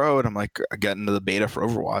down the road, I'm like, I got into the beta for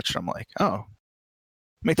Overwatch, and I'm like, oh,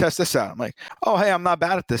 let me test this out. I'm like, oh, hey, I'm not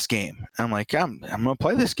bad at this game. And I'm like, I'm gonna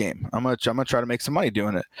play this game. I'm gonna try to make some money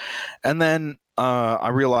doing it. And then I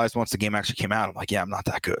realized once the game actually came out, I'm like, yeah, I'm not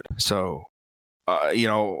that good. So, you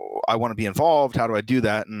know, I want to be involved. How do I do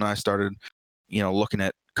that? And I started, you know, looking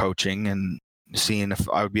at coaching and seeing if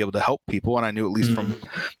I would be able to help people. And I knew, at least from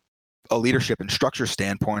a leadership and structure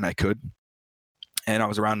standpoint, I could. And I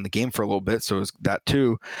was around in the game for a little bit, so it was that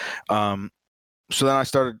too. So then I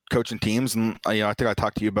started coaching teams, and, you know, I think I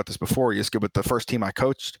talked to you about this before. But the first team I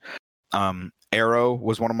coached, Arrow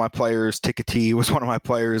was one of my players. Tickety was one of my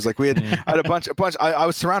players. Like I had a bunch. I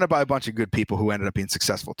was surrounded by a bunch of good people who ended up being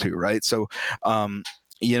successful too, right? So,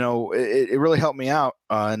 it really helped me out.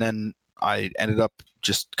 And then I ended up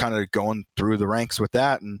just kind of going through the ranks with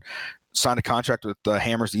that and signed a contract with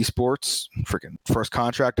Hammers Esports. Freaking first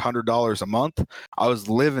contract, $100 a month. I was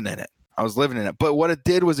living in it. But what it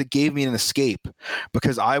did was it gave me an escape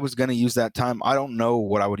because I was going to use that time. I don't know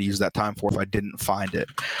what I would use that time for if I didn't find it.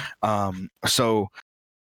 So,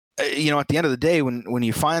 at the end of the day, when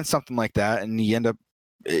you find something like that and you end up,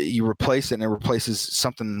 you replace it and it replaces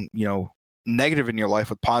something, negative in your life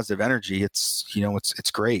with positive energy,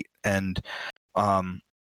 it's great. And,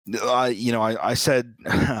 I said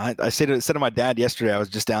to my dad yesterday, I was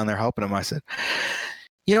just down there helping him. I said,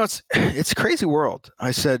 it's a crazy world.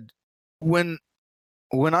 I said, when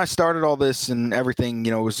I started all this and everything,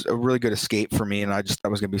 it was a really good escape for me. And I just thought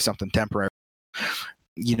it was going to be something temporary,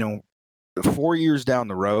 4 years down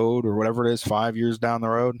the road or whatever it is, 5 years down the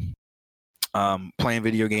road, playing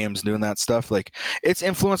video games, doing that stuff. Like it's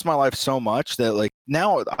influenced my life so much that like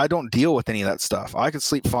now I don't deal with any of that stuff. I can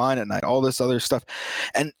sleep fine at night, all this other stuff.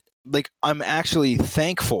 And like, I'm actually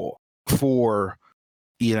thankful for,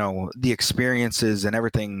 the experiences and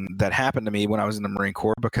everything that happened to me when I was in the Marine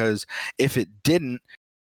Corps, because if it didn't,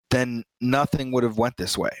 then nothing would have went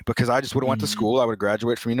this way, because I just would have went to school. I would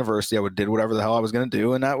graduate from university. I would have did whatever the hell I was going to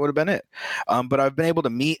do. And that would have been it. But I've been able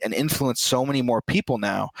to meet and influence so many more people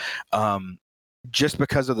now, just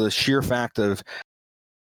because of the sheer fact of,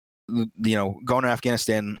 going to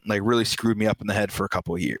Afghanistan, like really screwed me up in the head for a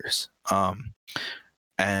couple of years.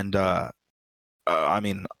 I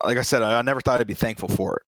mean, like I said, I never thought I'd be thankful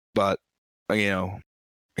for it, but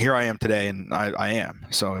here I am today, and I am.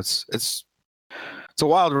 So it's a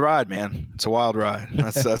wild ride, man. It's a wild ride.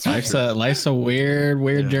 That's life's a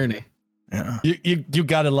weird journey. Yeah. You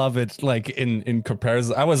gotta love it. Like in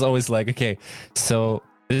comparison, I was always like, okay, so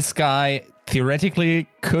this guy theoretically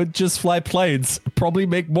could just fly planes, probably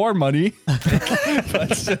make more money,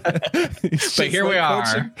 but here we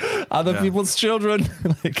are, other people's children.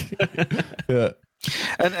 Like, yeah.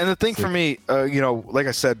 And the thing for me, like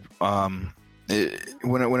I said, when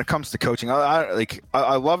it comes to coaching,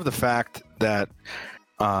 I love the fact that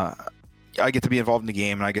I get to be involved in the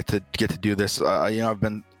game and I get to do this. I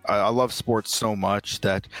love sports so much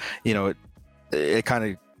that it kind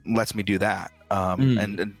of lets me do that.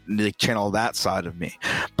 And they channel that side of me.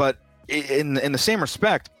 But in the same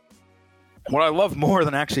respect, what I love more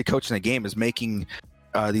than actually coaching the game is making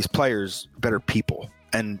these players better people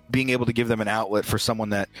and being able to give them an outlet for someone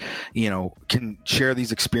that can share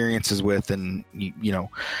these experiences with, and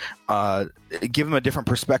give them a different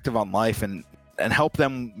perspective on life and help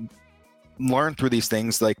them learn through these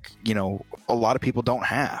things like a lot of people don't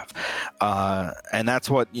have, and that's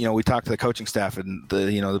what we talk to the coaching staff, and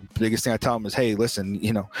the biggest thing I tell them is, hey, listen,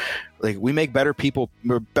 like we make better people,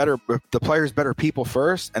 the players better people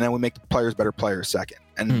first, and then we make the players better players second,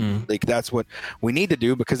 and like that's what we need to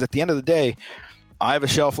do, because at the end of the day, I have a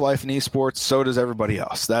shelf life in esports, so does everybody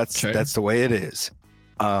else. That's the way it is,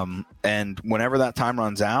 and whenever that time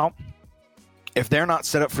runs out, if they're not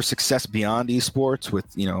set up for success beyond esports with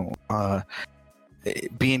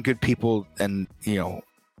being good people and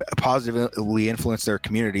positively influence their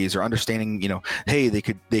communities, or understanding hey, they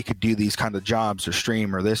could do these kind of jobs or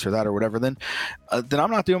stream or this or that or whatever, then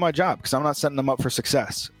I'm not doing my job, because I'm not setting them up for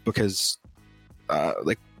success. Because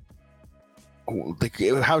like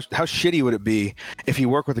how shitty would it be if you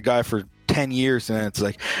work with a guy for 10 years and it's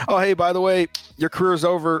like, oh hey, by the way, your career's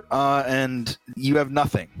over and you have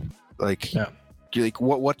nothing. Like, yeah. Like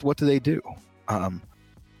what do they do?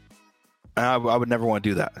 I would never want to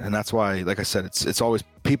do that, and that's why, like I said, it's always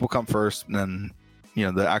people come first, and then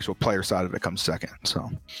the actual player side of it comes second.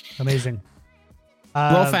 So amazing.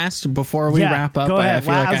 Real fast before we wrap up, go ahead. I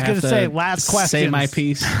feel like I have to say last question. Say my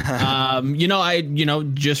piece.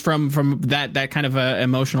 Just from that kind of a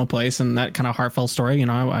emotional place and that kind of heartfelt story,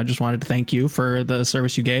 I just wanted to thank you for the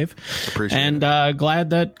service you gave. Appreciate it.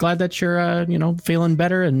 Glad that you're feeling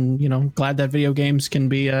better, and glad that video games can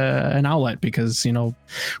be an outlet, because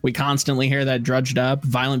we constantly hear that drudged up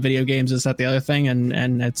violent video games, is that the other thing,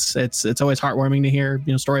 and it's always heartwarming to hear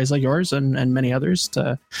stories like yours and many others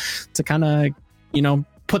to kind of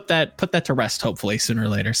put that to rest, hopefully sooner or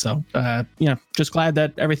later. So just glad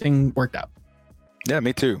that everything worked out. Yeah,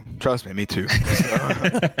 me too. Trust me, me too.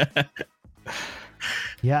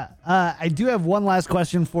 Yeah, I do have one last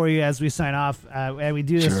question for you as we sign off, and we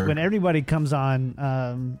do this when everybody comes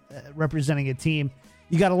on representing a team.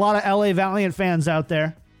 You got a lot of LA Valiant fans out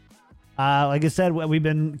there. Like I said, we've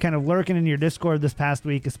been kind of lurking in your Discord this past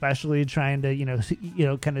week, especially trying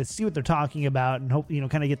to, kind of see what they're talking about and hope,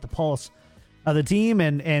 kind of get the pulse of the team.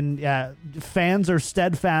 And fans are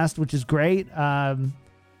steadfast, which is great.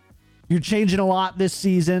 You're changing a lot this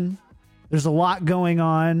season. There's a lot going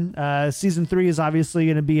on. Season 3 is obviously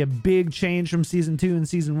going to be a big change from Season 2 and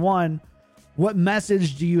Season 1. What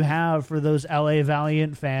message do you have for those LA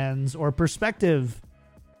Valiant fans or prospective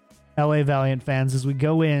LA Valiant fans as we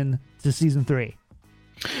go in to Season 3?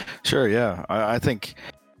 Sure, yeah. I think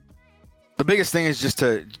the biggest thing is just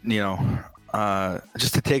to,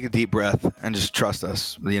 just to take a deep breath and just trust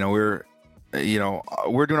us. We're doing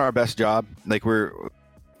our best job. Like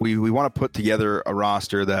we want to put together a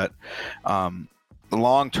roster that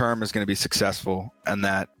long term is going to be successful, and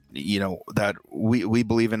that that we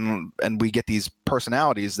believe in, and we get these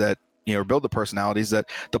personalities that build the personalities that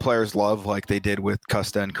the players love, like they did with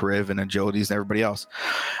Custa and Kariv and Agilities and everybody else.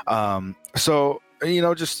 So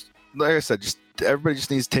just like I said, just everybody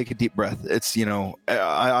just needs to take a deep breath. It's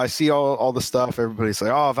I see all the stuff. Everybody's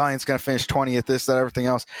like, oh, Valiant's going to finish 20th, this, that, everything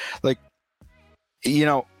else. Like,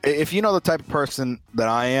 if you know the type of person that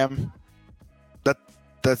I am,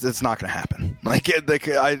 that's it's not going to happen. Like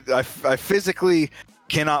I physically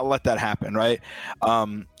cannot let that happen, right?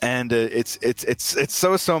 And it's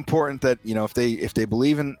so important that if they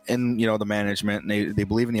believe in the management, and they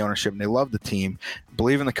believe in the ownership, and they love the team,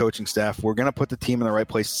 believe in the coaching staff, we're going to put the team in the right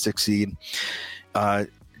place to succeed.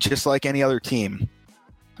 Just like any other team,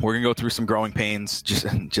 we're going to go through some growing pains,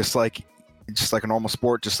 just like a normal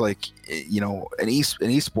sport, just like an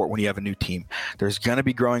e-sport. When you have a new team, there's going to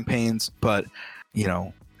be growing pains, but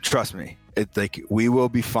trust me, we will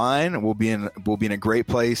be fine. We'll be in a great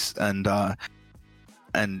place, and it's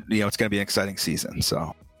going to be an exciting season.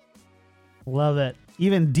 So love it.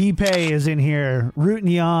 Even D-Pay is in here rooting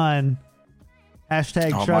you on.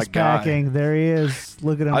 Hashtag trust packing. There he is.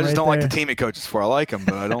 Look at him. I just don't like there. the team he coaches for. I like him,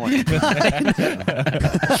 but I don't like him.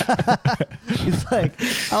 He's like,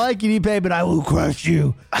 I like you, D-Pay, but I will crush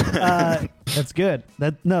you. That's good.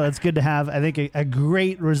 That's good to have. I think a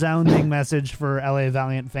great resounding message for LA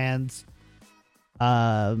Valiant fans.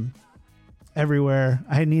 Everywhere.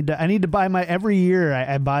 I need to buy every year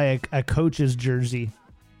I buy a coach's jersey.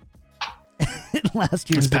 Last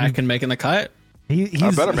year's packing making the cut.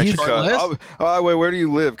 I better make sure. Wait, where do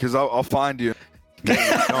you live? Because I'll find you.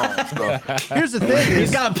 Here's the thing.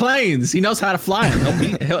 He's got planes. He knows how to fly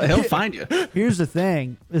them. He'll find you. Here's the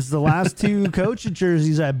thing. Is the last 2 coaching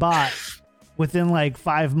jerseys I bought, within like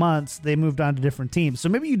 5 months, they moved on to different teams. So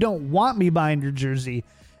maybe you don't want me buying your jersey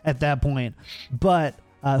at that point, but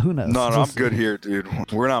who knows? No, I'm good here, dude.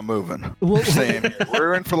 We're not moving. We're staying here.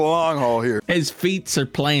 We're in for the long haul here. His feet are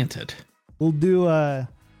planted. We'll do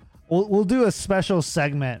a special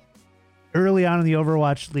segment early on in the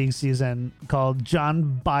Overwatch League season called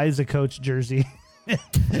John Buys a Coach Jersey.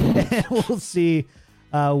 And we'll see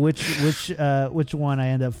which one I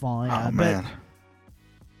end up falling on. Man.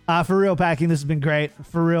 But for real, Packing, this has been great.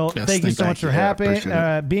 For real, yes, thank you so much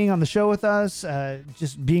for being on the show with us,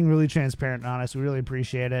 just being really transparent and honest. We really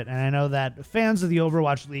appreciate it. And I know that fans of the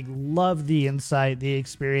Overwatch League love the insight, the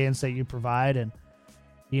experience that you provide. And,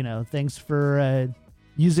 thanks for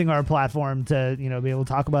using our platform to, be able to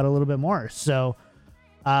talk about it a little bit more. So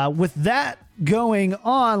with that going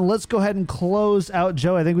on, let's go ahead and close out.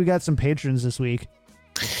 Joe, I think we got some patrons this week.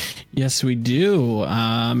 Yes, we do.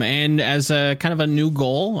 And as a kind of a new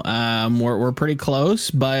goal, we're pretty close,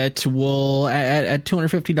 but we'll at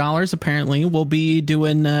 $250 apparently we'll be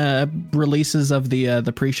doing releases of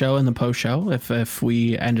the pre-show and the post-show if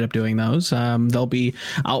we ended up doing those. They'll be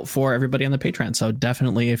out for everybody on the Patreon. So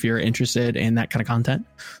definitely, if you're interested in that kind of content,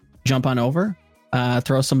 jump on over.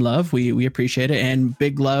 Throw some love. We appreciate it. And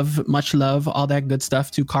big love, much love, all that good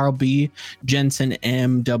stuff to Carl B, Jensen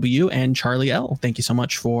MW, and Charlie L. Thank you so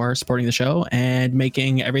much for supporting the show and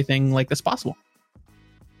making everything like this possible.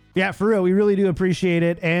 Yeah, for real. We really do appreciate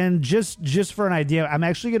it. And just for an idea, I'm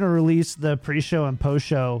actually going to release the pre-show and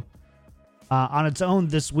post-show on its own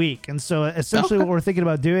this week. And so essentially what we're thinking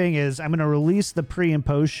about doing is I'm going to release the pre and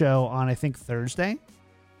post show on, I think, Thursday.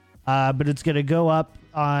 But it's going to go up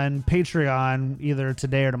on Patreon either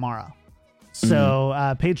today or tomorrow.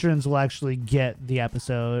 So patrons will actually get the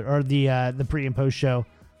episode or the pre and post show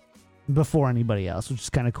before anybody else, which is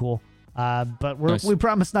kind of cool. But we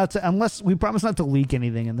promise not to leak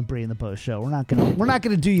anything in the pre and the post show. We're not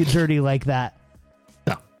gonna do you dirty like that.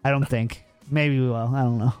 No, I don't think. Maybe we will. I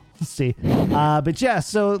don't know. Let's see. But yeah,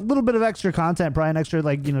 so a little bit of extra content, probably an extra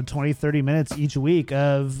 20, 30 minutes each week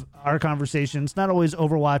of our conversations. Not always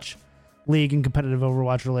Overwatch League and competitive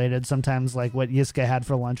Overwatch related. Sometimes like what Yiska had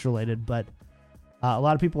for lunch related, but A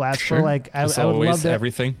lot of people ask Sure. for like I would love to,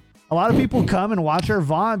 everything. a lot of people come and watch our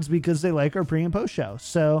VODs because they like our pre and post show.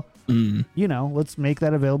 So let's make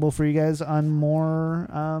that available for you guys on more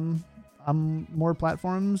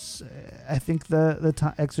platforms. I think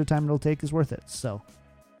the extra time it'll take is worth it. So,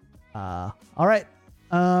 all right.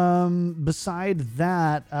 Beside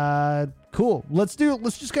that, cool. Let's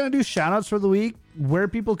just kind of do shout outs for the week, where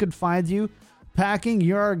people could find you. Packing,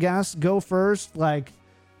 you're our guest. Go first. Like,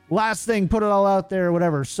 last thing, put it all out there,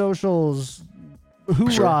 whatever. Socials,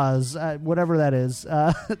 hoorahs, whatever that is.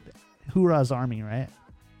 Hoorah's Army, right?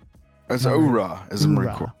 It's hoorah is the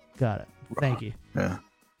Marine Corps. Got it. Thank you. Yeah,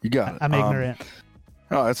 you got it. I'm ignorant.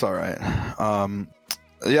 Oh, that's all right.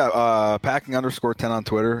 Packing_10 on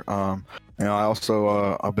Twitter. I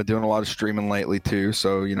also I've been doing a lot of streaming lately too.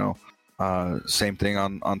 So same thing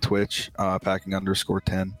on Twitch.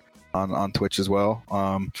 Packing_10 on Twitch as well.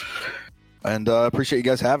 And appreciate you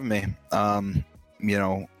guys having me.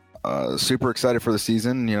 Super excited for the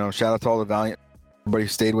season. Shout out to all the Valiant everybody who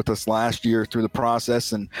stayed with us last year through the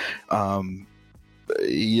process, and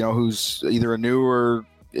who's either a new or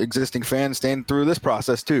existing fan staying through this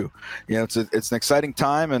process too. It's an exciting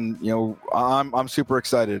time, and I'm super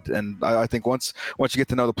excited. And I think once you get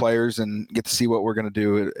to know the players and get to see what we're going to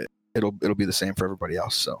do, it'll be the same for everybody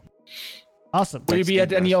else. So awesome. Will you be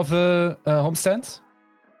at any of the homestands?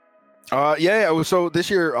 Yeah. So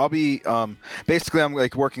this year I'll be basically I'm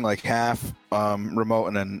like working like half remote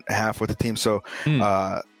and then half with the team. So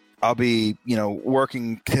I'll be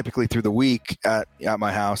working typically through the week at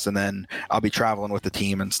my house, and then I'll be traveling with the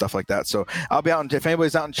team and stuff like that. So I'll be out. If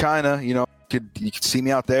anybody's out in China, you could see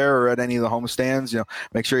me out there or at any of the homestands.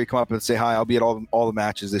 Make sure you come up and say hi. I'll be at all the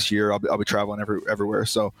matches this year. I'll be traveling everywhere.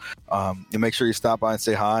 So you make sure you stop by and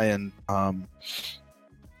say hi. And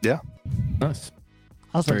yeah, nice.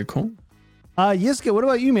 Awesome. Very cool. Yiska, what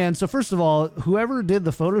about you, man? So first of all, whoever did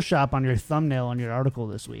the Photoshop on your thumbnail on your article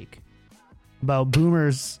this week about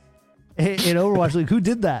boomers in Overwatch League, who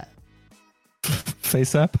did that?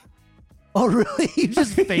 FaceApp. Oh, really? You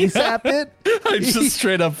just FaceApp it? I just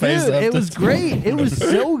straight up FaceApp. It was great. It was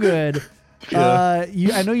so good. Yeah.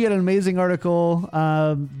 I know you had an amazing article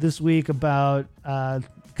this week about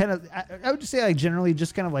kind of, I would just say like generally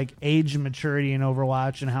just kind of like age maturity in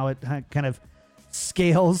Overwatch and how it kind of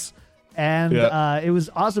scales. And it was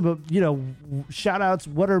awesome. But shout outs.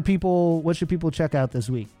 What should people check out this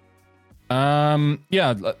week?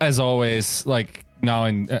 As always, like now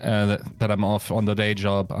that I'm off on the day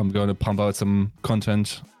job, I'm going to pump out some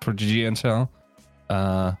content for GG Intel.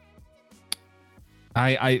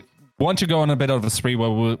 I want to go on a bit of a spree, where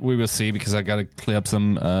we will see, because I got to clear up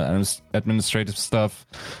some administrative stuff.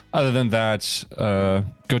 Other than that, go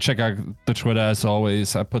check out the Twitter as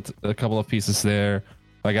always. I put a couple of pieces there.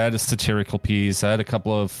 Like, I had a satirical piece. I had a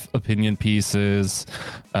couple of opinion pieces.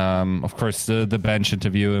 Of course, the bench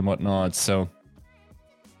interview and whatnot. So,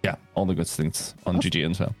 yeah, all the good things on GG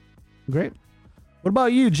Intel. Great. What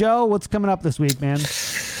about you, Joe? What's coming up this week, man?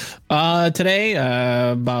 Today,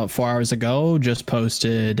 about 4 hours ago, just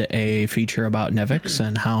posted a feature about Nevix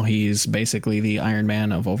and how he's basically the Iron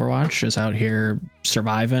Man of Overwatch, just out here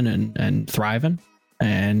surviving and thriving,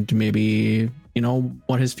 and maybe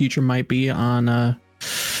what his future might be on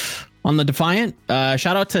the Defiant.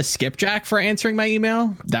 Shout out to Skipjack for answering my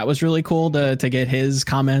email. That was really cool to get his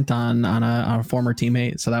comment on a former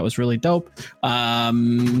teammate. So that was really dope.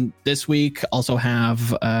 This week also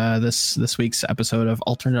have this week's episode of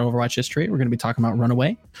Alternate Overwatch History. We're going to be talking about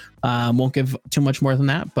Runaway. Won't give too much more than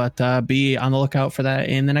that, but be on the lookout for that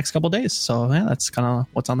in the next couple of days. So yeah, that's kind of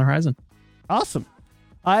what's on the horizon. Awesome.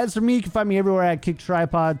 As for me, you can find me everywhere at Kick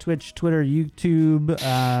Tripod, Twitch, Twitter, YouTube.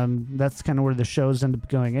 That's kind of where the shows end up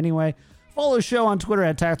going anyway. Follow the show on Twitter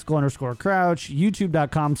at tactical_crouch,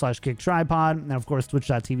 youtube.com/kicktripod, and of course,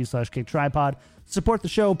 twitch.tv/kicktripod. Support the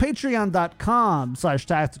show,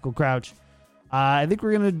 patreon.com/tacticalcrouch. I think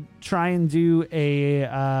we're going to try and do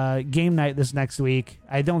a game night this next week.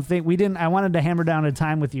 I wanted to hammer down a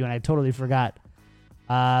time with you, and I totally forgot.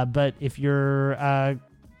 But if you're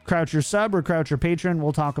Croucher sub or Croucher patron,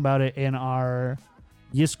 we'll talk about it in our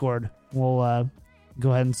Discord. We'll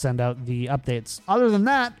go ahead and send out the updates. Other than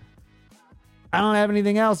that, I don't have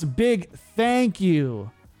anything else. Big thank you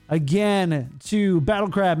again to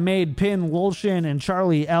Battlecrab, Made, Pin, Wolshin, and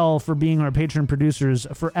Charlie L for being our patron producers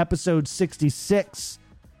for episode 66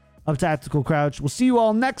 of Tactical Crouch. We'll see you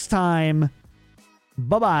all next time.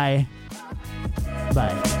 Bye-bye.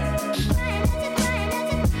 Bye.